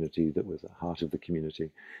in the community, that was at the heart of the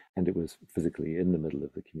community, and it was physically in the middle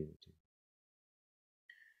of the community.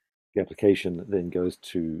 The application then goes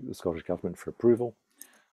to the Scottish Government for approval.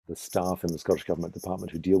 The staff in the Scottish Government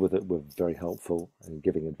department who deal with it were very helpful in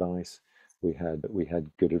giving advice. We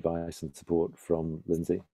had good advice and support from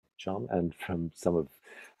Lindsay Charm and from some of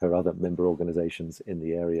her other member organisations in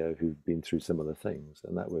the area who've been through similar things,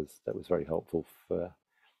 and that was very helpful for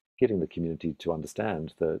getting the community to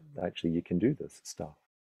understand that actually you can do this stuff,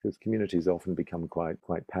 because communities often become quite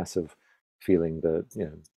passive, feeling that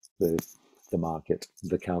the market,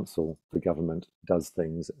 the council, the government does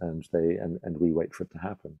things, and we wait for it to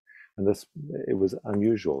happen. And it was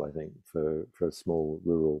unusual, I think, for small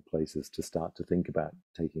rural places to start to think about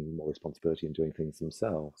taking more responsibility and doing things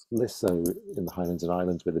themselves. Less so in the Highlands and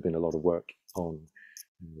Islands, where there'd been a lot of work on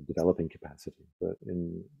developing capacity, but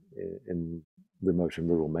in remote and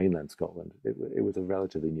rural mainland Scotland, it was a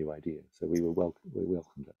relatively new idea. So we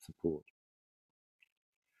welcomed that support.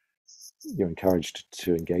 You're encouraged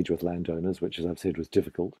to engage with landowners, which, as I've said, was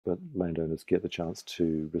difficult, but landowners get the chance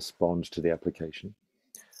to respond to the application.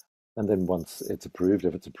 And then once it's approved,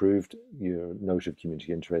 if it's approved, your note of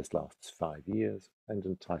community interest lasts 5 years and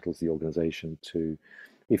entitles the organisation to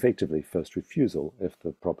effectively first refusal if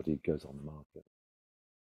the property goes on the market.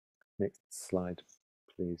 Next slide,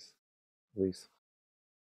 please, Reese.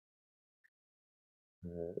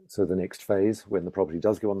 So the next phase, when the property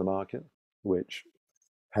does go on the market, which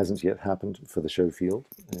hasn't yet happened for the show field,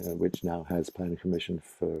 which now has planning permission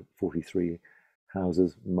for 43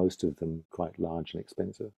 houses, most of them quite large and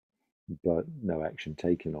expensive, but no action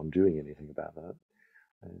taken on doing anything about that.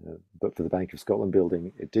 But for the Bank of Scotland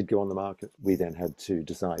building, it did go on the market. We then had to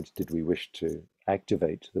decide, did we wish to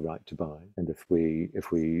activate the right to buy? And if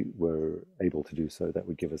we were able to do so, that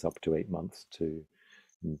would give us up to 8 months to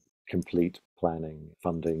complete planning,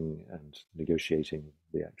 funding, and negotiating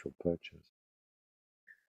the actual purchase.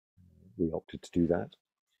 We opted to do that.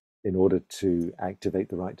 In order to activate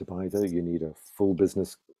the right to buy, though, you need a full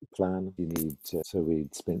business plan. So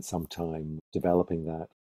we'd spent some time developing that.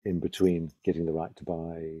 in between getting the right to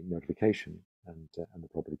buy notification and the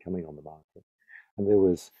property coming on the market. And there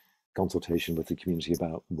was consultation with the community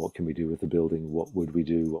about what can we do with the building, what would we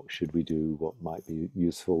do, what should we do, what might be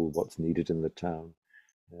useful, what's needed in the town.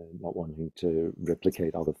 Not wanting to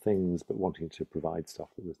replicate other things, but wanting to provide stuff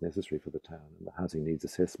that was necessary for the town. And the housing needs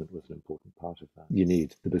assessment was an important part of that. You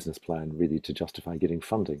need the business plan really to justify getting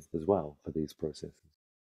funding as well for these processes.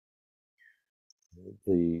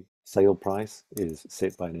 The sale price is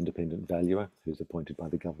set by an independent valuer who's appointed by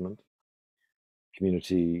the government.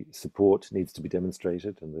 Community support needs to be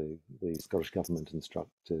demonstrated, and the Scottish Government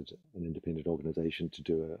instructed an independent organisation to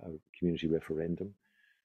do a community referendum,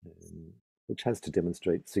 which has to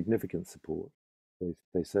demonstrate significant support.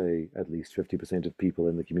 They say at least 50% of people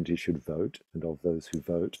in the community should vote, and of those who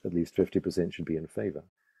vote, at least 50% should be in favour.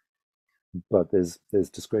 But there's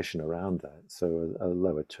discretion around that, so a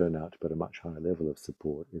lower turnout but a much higher level of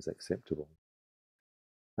support is acceptable.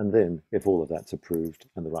 And then, if all of that's approved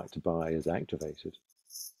and the right to buy is activated,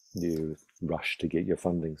 you rush to get your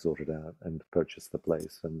funding sorted out and purchase the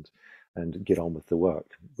place and get on with the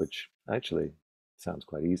work, which actually sounds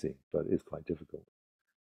quite easy, but is quite difficult.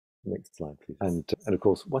 Next slide, please. And of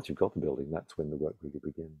course, once you've got the building, that's when the work really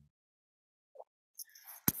begins.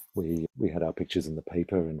 We had our pictures in the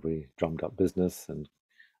paper, and we drummed up business and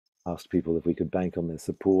asked people if we could bank on their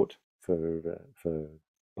support for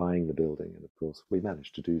buying the building, and of course we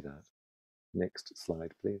managed to do that. Next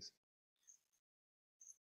slide, please.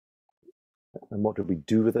 And what did we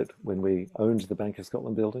do with it when we owned the Bank of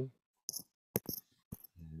Scotland building?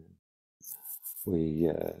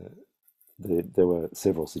 There were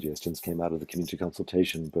several suggestions came out of the community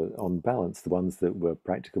consultation, but on balance, the ones that were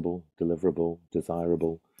practicable, deliverable,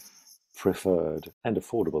 desirable, preferred, and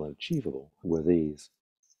affordable and achievable were these: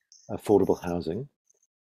 affordable housing,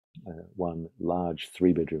 one large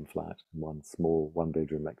 3-bedroom flat, and one small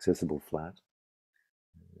 1-bedroom accessible flat.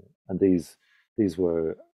 And these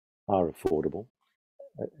are affordable.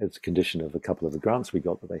 It's a condition of a couple of the grants we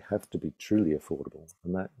got that they have to be truly affordable,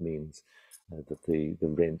 and that means that the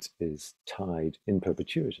rent is tied in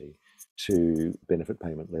perpetuity to benefit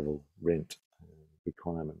payment level rent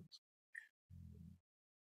requirements.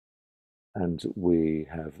 And we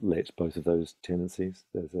have let both of those tenancies.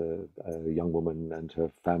 There's a young woman and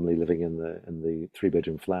her family living in the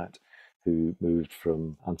 3-bedroom flat who moved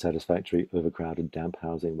from unsatisfactory, overcrowded, damp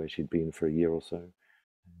housing where she'd been for a year or so.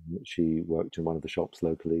 She worked in one of the shops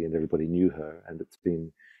locally, and everybody knew her, and it's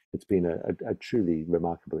been a truly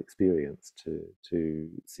remarkable experience to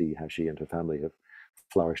see how she and her family have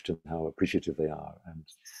flourished and how appreciative they are. And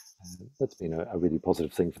that's been a really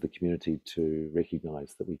positive thing for the community to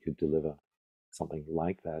recognise that we could deliver something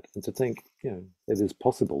like that, and to think, it is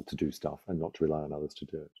possible to do stuff and not to rely on others to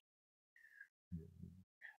do it.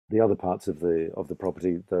 The other parts of the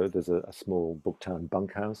property, though, there's a small Wigtown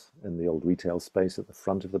bunkhouse in the old retail space at the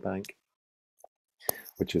front of the bank,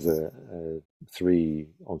 which is 3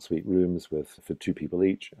 ensuite rooms for 2 people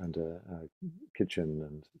each, and a kitchen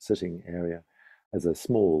and sitting area as a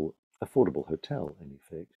small, affordable hotel, in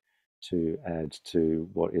effect, to add to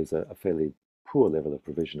what is a fairly poor level of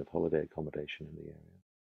provision of holiday accommodation in the area.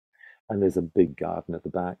 And there's a big garden at the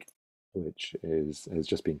back, which has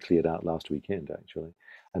just been cleared out last weekend, actually,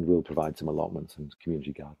 and will provide some allotments and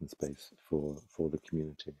community garden space for the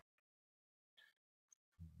community.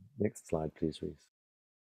 Next slide, please, Reese.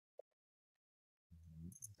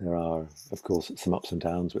 There are, of course, some ups and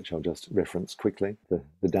downs, which I'll just reference quickly.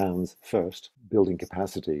 The downs first: building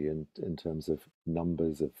capacity in terms of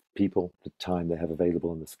numbers of people, the time they have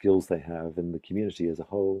available, and the skills they have in the community as a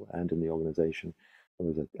whole and in the organisation. It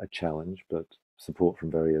was a challenge, but support from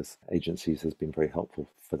various agencies has been very helpful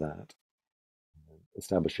for that.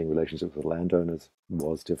 Establishing relationships with landowners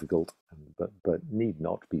was difficult, but need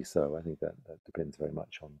not be so. I think that depends very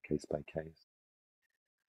much on case by case.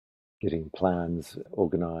 Getting plans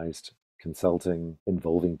organised, consulting,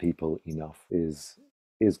 involving people enough is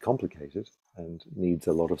complicated and needs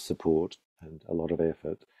a lot of support and a lot of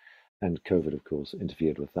effort. And COVID, of course,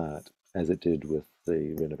 interfered with that, as it did with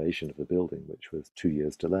the renovation of the building, which was 2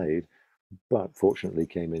 years delayed, but fortunately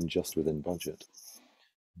came in just within budget.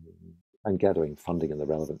 And gathering funding in the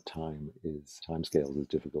relevant timescales is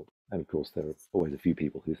difficult. And of course, there are always a few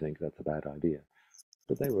people who think that's a bad idea,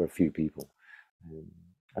 but there were a few people.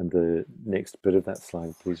 And the next bit of that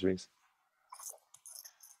slide, please, Reese.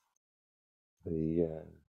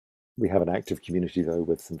 We have an active community, though,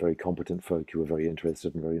 with some very competent folk who are very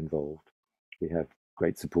interested and very involved. We have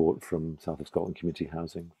great support from South of Scotland Community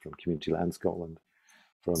Housing, from Community Land Scotland,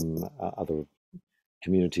 from other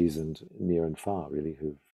communities and near and far, really,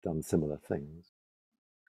 who've done similar things.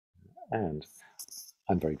 And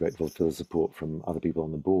I'm very grateful for the support from other people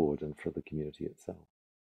on the board and for the community itself.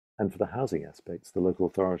 And for the housing aspects, the local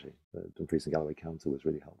authority, the Dumfries and Galloway Council, was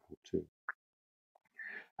really helpful too.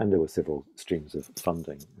 And there were several streams of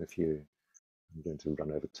funding. I'm going to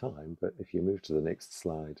run over time, but if you move to the next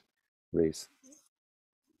slide, Reese,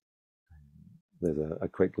 there's a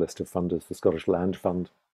quick list of funders. The Scottish Land Fund,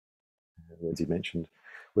 as you mentioned,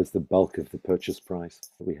 was the bulk of the purchase price.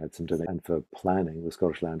 We had some donations. And for planning, the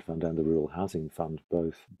Scottish Land Fund and the Rural Housing Fund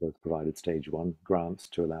both provided stage 1 grants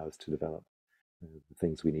to allow us to develop the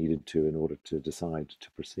things we needed to in order to decide to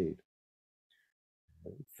proceed.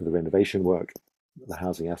 For the renovation work, the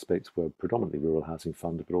housing aspects were predominantly Rural Housing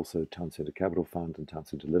Fund, but also Town Centre Capital Fund and Town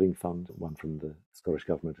Centre Living Fund, one from the Scottish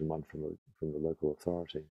Government and one from the local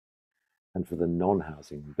authority. And for the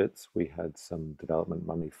non-housing bits, we had some development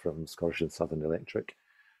money from Scottish and Southern Electric,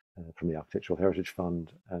 from the Architectural Heritage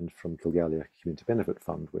Fund, and from Kilgallia Community Benefit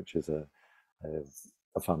Fund, which is a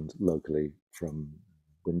fund locally from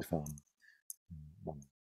wind farm money.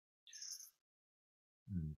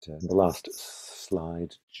 And the last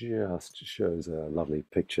slide just shows a lovely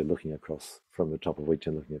picture looking across from the top of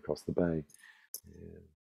Wigtown, looking across the bay,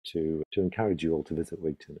 to encourage you all to visit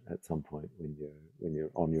Wigtown at some point when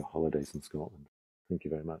you're on your holidays in Scotland. Thank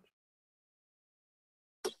you very much.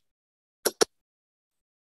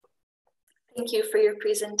 Thank you for your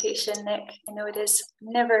presentation, Nick. I know it is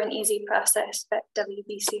never an easy process, but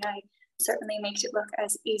WBCI certainly makes it look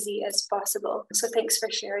as easy as possible. So thanks for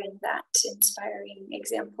sharing that inspiring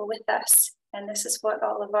example with us. And this is what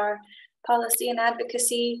all of our policy and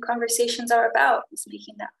advocacy conversations are about, is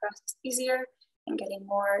making that process easier and getting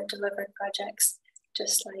more delivered projects,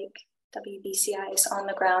 just like WBCI is on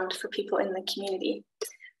the ground for people in the community.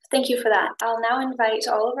 Thank you for that. I'll now invite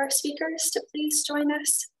all of our speakers to please join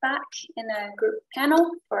us back in a group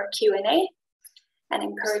panel for a Q&A, and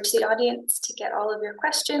encourage the audience to get all of your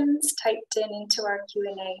questions typed into our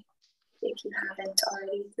Q&A if you haven't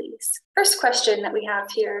already, please. First question that we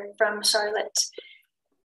have here from Charlotte.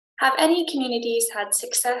 Have any communities had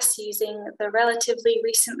success using the relatively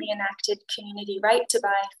recently enacted community right to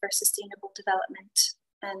buy for sustainable development?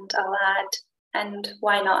 And I'll add, and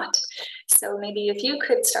why not? So maybe if you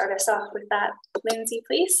could start us off with that, Lindsay,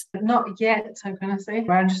 please. Not yet, I'm going to say.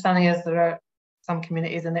 My understanding is there are some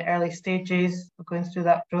communities in the early stages of going through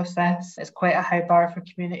that process. It's quite a high bar for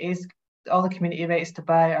communities. All the community rights to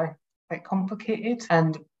buy are quite complicated,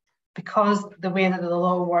 and because the way that the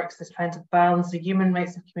law works is trying to balance the human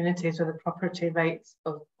rights of communities with the property rights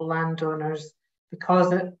of landowners, because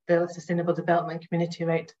the Sustainable Development Community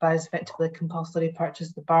right to buy is effectively compulsory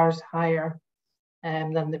purchase, the bar is higher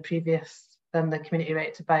than the community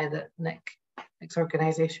right to buy that Nick's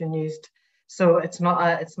organisation used. So it's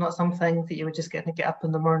not something that you would just get up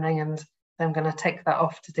in the morning and I'm going to tick that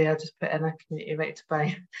off today. I'll just put in a community right to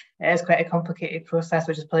buy. It is quite a complicated process,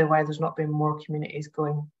 which is probably why there's not been more communities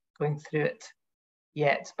going through it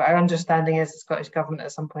yet. But our understanding is the Scottish Government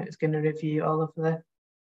at some point is going to review all of the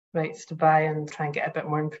rights to buy and try and get a bit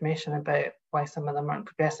more information about why some of them aren't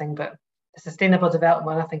progressing. But the sustainable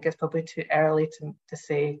development, I think it's probably too early to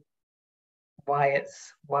say why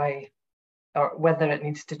or whether it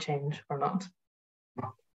needs to change or not.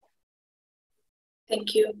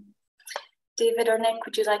 Thank you. David or Nick,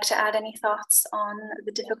 would you like to add any thoughts on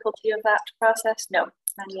the difficulty of that process? No,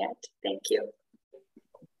 not yet. Thank you.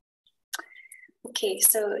 Okay,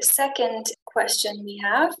 so second question we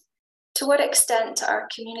have. To what extent are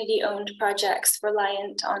community-owned projects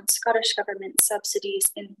reliant on Scottish Government subsidies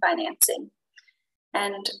in financing?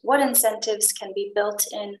 And what incentives can be built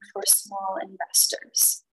in for small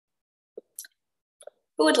investors?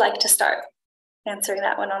 Who would like to start answering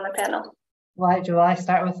that one on the panel? Why do I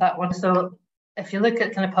start with that one? So if you look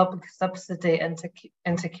at kind of public subsidy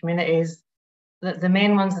into communities, the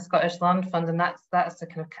main one's the Scottish Land Fund, and that's the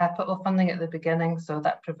kind of capital funding at the beginning. So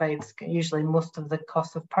that provides usually most of the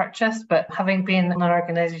cost of purchase. But having been in an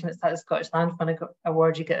organisation that's had the Scottish Land Fund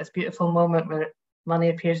award, you get this beautiful moment where money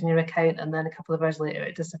appears in your account and then a couple of hours later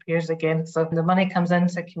it disappears again. So the money comes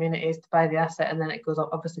into communities to buy the asset, and then it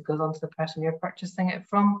obviously goes on to the person you're purchasing it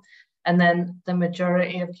from. And then the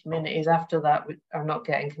majority of communities after that are not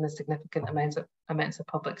getting kind of significant amounts of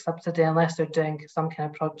public subsidy unless they're doing some kind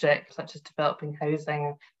of project such as developing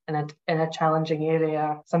housing in a challenging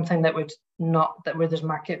area, something that would not, that where there's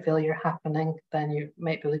market failure happening, then you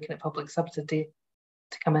might be looking at public subsidy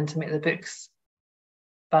to come in to make the books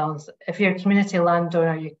balance. If you're a community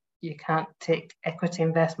landowner, you can't take equity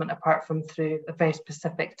investment apart from through a very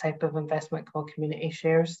specific type of investment called community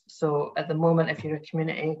shares. So at the moment, if you're a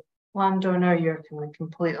community landowner, you're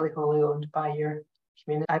completely wholly owned by your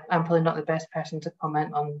community. I'm probably not the best person to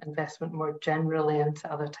comment on investment more generally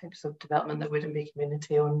into other types of development that wouldn't be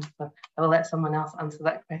community owned. So I will let someone else answer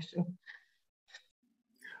that question.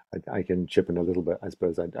 I can chip in a little bit, I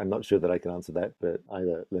suppose. I'm not sure that I can answer that, but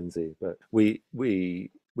either, Lindsay. But we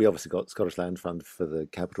obviously got Scottish Land Fund for the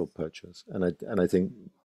capital purchase, and I think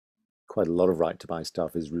quite a lot of right to buy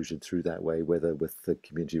stuff is routed through that way, whether with the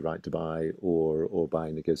community right to buy or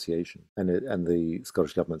by negotiation. And the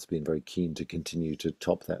Scottish Government's been very keen to continue to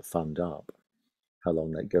top that fund up. How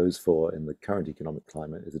long that goes for in the current economic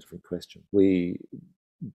climate is a different question.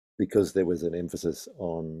 Because there was an emphasis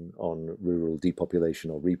on rural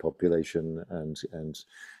depopulation or repopulation and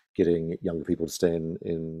getting younger people to stay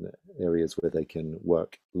in areas where they can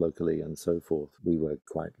work locally and so forth. We were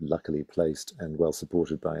quite luckily placed and well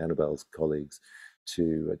supported by Annabelle's colleagues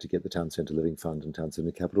to get the Town Centre Living Fund and Town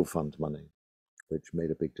Centre Capital Fund money, which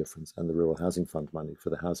made a big difference, and the Rural Housing Fund money for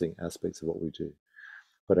the housing aspects of what we do.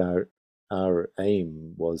 But our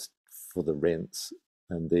aim was for the rents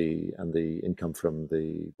and the income from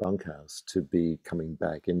the bunkhouse to be coming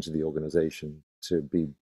back into the organisation, to be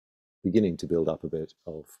beginning to build up a bit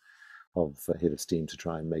of a head of steam to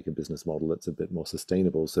try and make a business model that's a bit more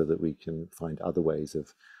sustainable, so that we can find other ways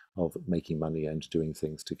of making money and doing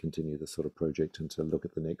things to continue this sort of project, and to look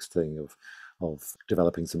at the next thing of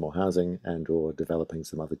developing some more housing and or developing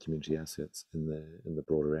some other community assets in the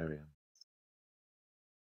broader area.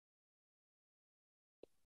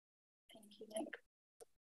 Thank you, Nick.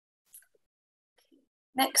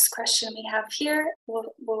 Next question we have here,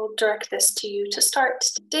 we'll direct this to you to start.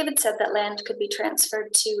 David said that land could be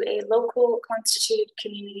transferred to a local constituted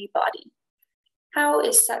community body. How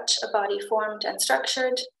is such a body formed and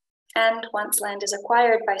structured? And once land is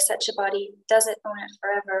acquired by such a body, does it own it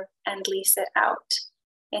forever and lease it out?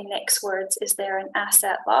 In Nick's words, is there an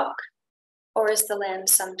asset lock, or is the land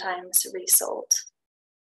sometimes resold?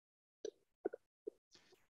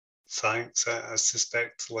 Thanks. I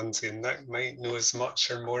suspect Lindsay and Nick might know as much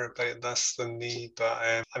or more about this than me,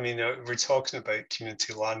 but I mean, we're talking about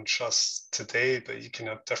community land trusts today, but you can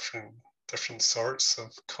have different sorts of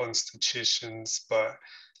constitutions. But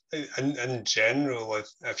in general,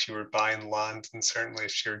 if you were buying land, and certainly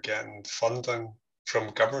if you're getting funding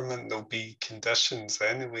from government, there'll be conditions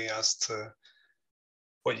anyway as to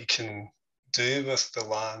what you can do with the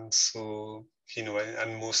land. So, you know,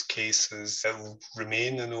 in most cases, it will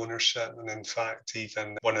remain in ownership. And in fact,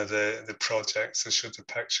 even one of the projects I showed a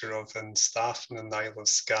picture of in Staffin and Isle of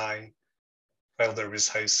Skye, while there was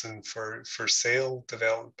housing for sale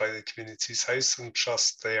developed by the Communities Housing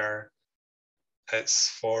Trust there, it's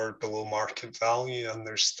for below market value, and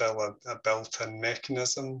there's still a built-in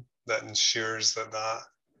mechanism that ensures that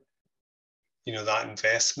you know, that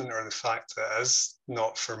investment, or the fact that it is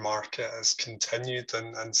not for market, is continued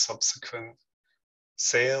in subsequent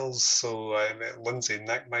sales. So Lindsay and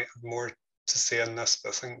Nick might have more to say on this, but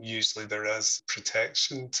I think usually there is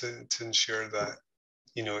protection to ensure that,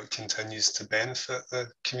 you know, it continues to benefit the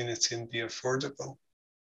community and be affordable.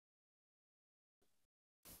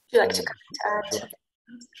 Would you like to add?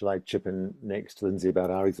 Shall I chip in next, Lindsay,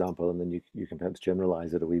 about our example, and then you can perhaps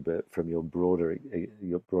generalize it a wee bit from your broader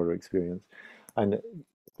experience. And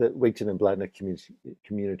the Wigtown Bladnoch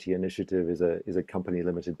Community Initiative is a company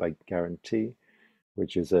limited by guarantee,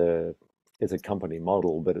 which is a company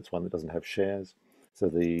model, but it's one that doesn't have shares. So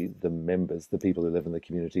the members, the people who live in the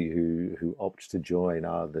community who opt to join,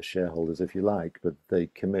 are the shareholders, if you like, but they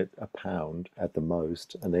commit £1 at the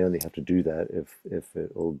most, and they only have to do that if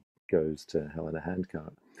it all goes to hell in a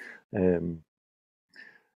handcart.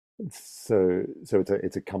 So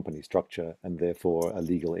it's a company structure, and therefore a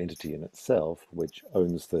legal entity in itself, which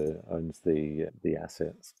owns the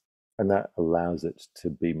assets, and that allows it to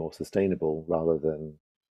be more sustainable rather than,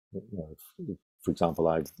 you know, for example,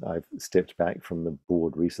 I've stepped back from the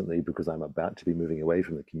board recently because I'm about to be moving away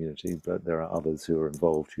from the community, but there are others who are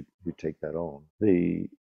involved who take that on. The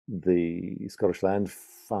Scottish Land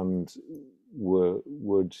Fund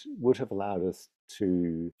would have allowed us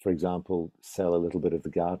to, for example, sell a little bit of the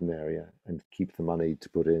garden area and keep the money to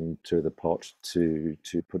put into the pot to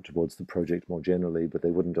put towards the project more generally, but they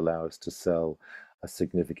wouldn't allow us to sell a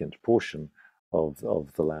significant portion of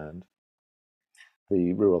the land.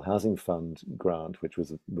 The Rural Housing Fund grant, which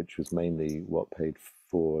was mainly what paid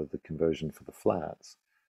for the conversion for the flats,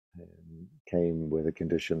 came with a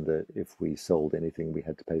condition that if we sold anything, we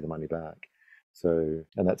had to pay the money back. So,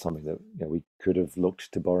 and that's something that, you know, we could have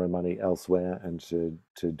looked to borrow money elsewhere and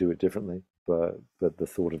to do it differently, but the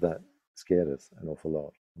thought of that scared us an awful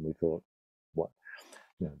lot, and we thought, what,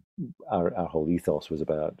 you know, our whole ethos was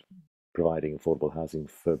about providing affordable housing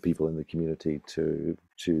for people in the community to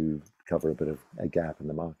cover a bit of a gap in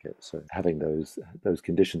the market. So having those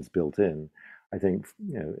conditions built in, I think,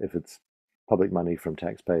 if it's public money from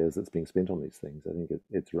taxpayers that's being spent on these things, I think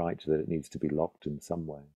it's right that it needs to be locked in some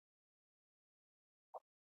way.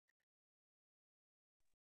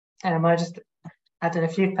 I just added a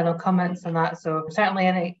few final comments on that. So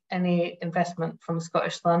certainly any investment from the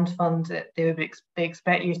Scottish Land Fund, they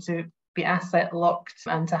expect you to be asset locked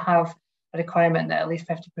and to have a requirement that at least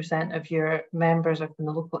 50% of your members are from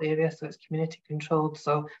the local area, so it's community controlled.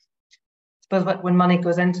 So I suppose when money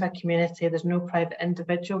goes into a community, there's no private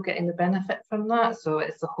individual getting the benefit from that. So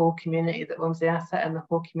it's the whole community that owns the asset, and the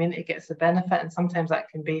whole community gets the benefit. And sometimes that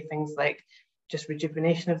can be things like just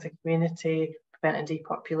rejuvenation of the community, preventing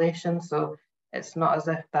depopulation. So it's not as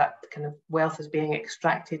if that kind of wealth is being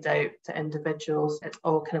extracted out to individuals. It's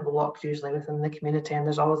all kind of locked usually within the community. And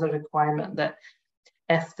there's always a requirement that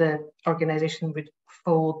if the organisation would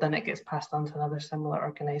fold, then it gets passed on to another similar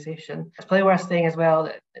organisation. It's probably worth saying as well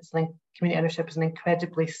that community ownership is an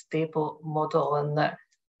incredibly stable model, and that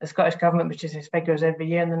the Scottish Government produces figures every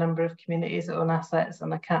year on the number of communities that own assets,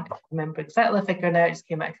 and I can't remember exactly the figure now, it just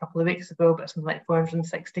came out a couple of weeks ago, but something like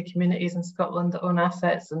 460 communities in Scotland that own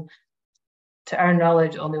assets, and to our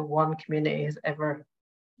knowledge, only one community has ever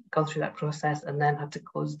gone through that process and then had to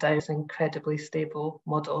close down. It's an incredibly stable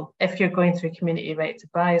model. If you're going through community right to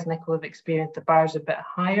buy, as Nicola have experienced, the bar's a bit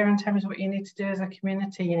higher in terms of what you need to do as a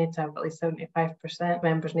community. You need to have at least 75%.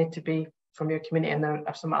 Members need to be from your community, and there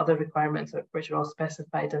are some other requirements which are all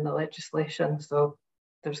specified in the legislation. So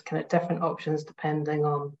there's kind of different options depending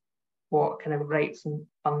on what kind of rights and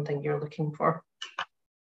funding you're looking for.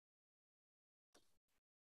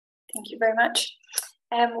 Thank you very much.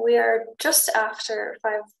 We are just after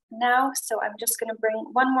 5 now, so I'm just going to bring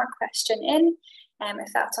one more question in,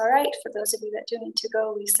 if that's all right. For those of you that do need to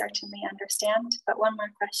go, we certainly understand, but one more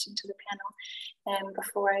question to the panel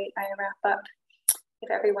before I wrap up,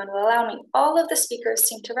 if everyone will allow me. All of the speakers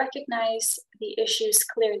seem to recognize the issues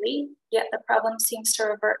clearly, yet the problem seems to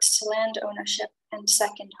revert to land ownership and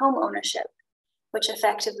second home ownership, which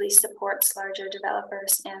effectively supports larger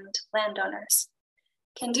developers and landowners.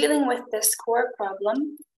 Can dealing with this core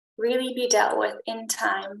problem really be dealt with in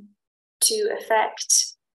time to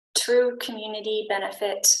affect true community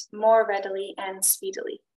benefit more readily and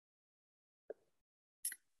speedily?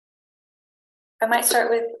 I might start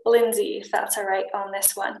with Lindsay, if that's all right, on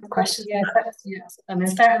this one. Questions? Yes. I mean,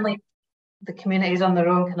 certainly the communities on their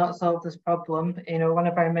own cannot solve this problem. One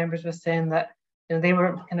of our members was saying that they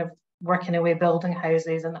were kind of working away building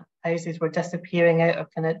houses, and houses were disappearing out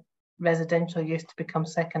of kind of residential use to become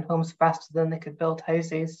second homes faster than they could build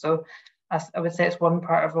houses. So I would say it's one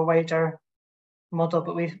part of a wider model,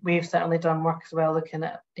 but we've certainly done work as well looking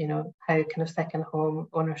at how kind of second home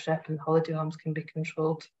ownership and holiday homes can be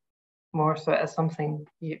controlled more. So it is something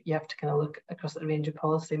you have to kind of look across the range of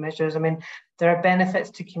policy measures. I mean, there are benefits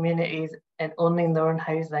to communities in owning their own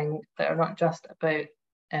housing that are not just about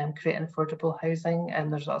creating affordable housing,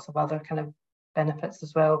 and there's lots of other kind of benefits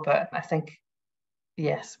as well. But I think,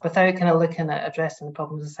 yes, without kind of looking at addressing the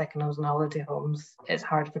problems of second homes and holiday homes, it's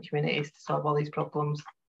hard for communities to solve all these problems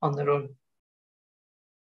on their own.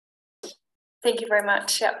 Thank you very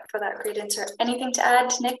much for that great answer. Anything to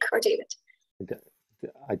add, Nick or David?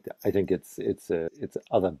 I think it's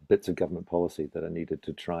other bits of government policy that are needed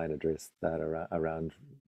to try and address that around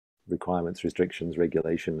requirements, restrictions,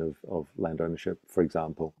 regulation of land ownership, for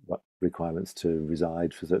example, what requirements to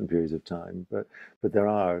reside for certain periods of time. But there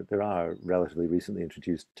are relatively recently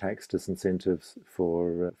introduced tax disincentives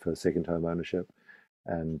for second home ownership,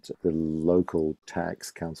 and the local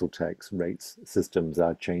council tax rates systems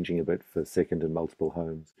are changing a bit for second and multiple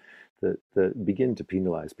homes that begin to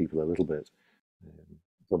penalise people a little bit.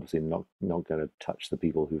 It's obviously not going to touch the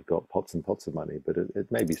people who've got pots and pots of money, but it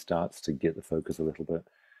maybe starts to get the focus a little bit.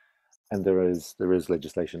 And there is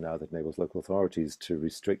legislation now that enables local authorities to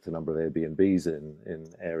restrict the number of Airbnbs in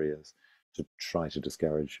areas to try to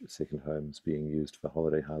discourage second homes being used for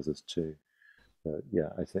holiday houses too. But yeah,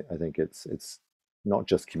 I think it's not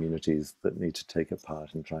just communities that need to take a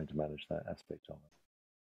part in trying to manage that aspect of it.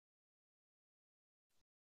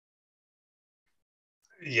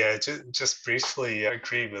 Yeah, just briefly, I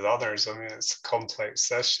agree with others. I mean, it's a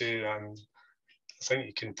complex issue, and I think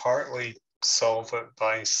you can partly solve it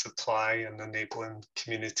by supply and enabling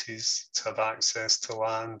communities to have access to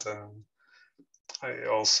land.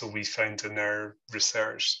 And we found in our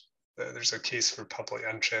research that there's a case for public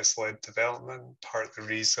interest-led development. Part of the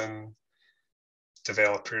reason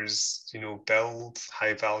developers, build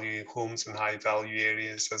high-value homes in high-value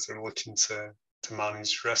areas as they're looking to to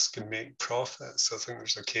manage risk and make profit. So I think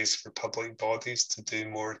there's a case for public bodies to do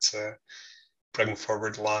more to bring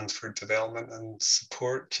forward land for development and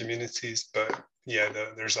support communities. But yeah,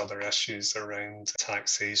 there's other issues around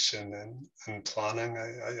taxation and planning.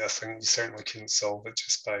 I think you certainly couldn't solve it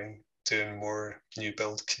just by doing more new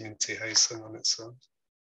build community housing on its own.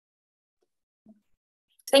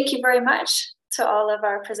 Thank you very much to all of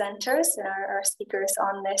our presenters and our speakers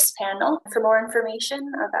on this panel. For more information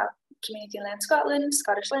about Community Land Scotland,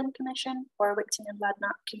 Scottish Land Commission, or Wigtown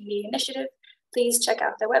Bladnoch Community Initiative, please check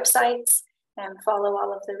out their websites and follow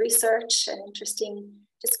all of the research and interesting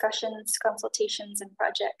discussions, consultations, and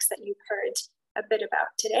projects that you've heard a bit about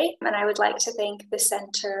today. And I would like to thank the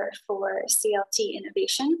Centre for CLT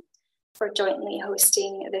Innovation for jointly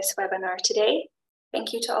hosting this webinar today.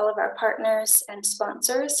 Thank you to all of our partners and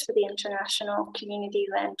sponsors for the International Community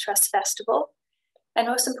Land Trust Festival. And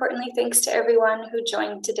most importantly, thanks to everyone who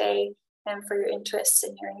joined today and for your interest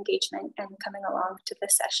and your engagement and coming along to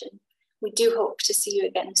this session. We do hope to see you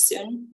again soon.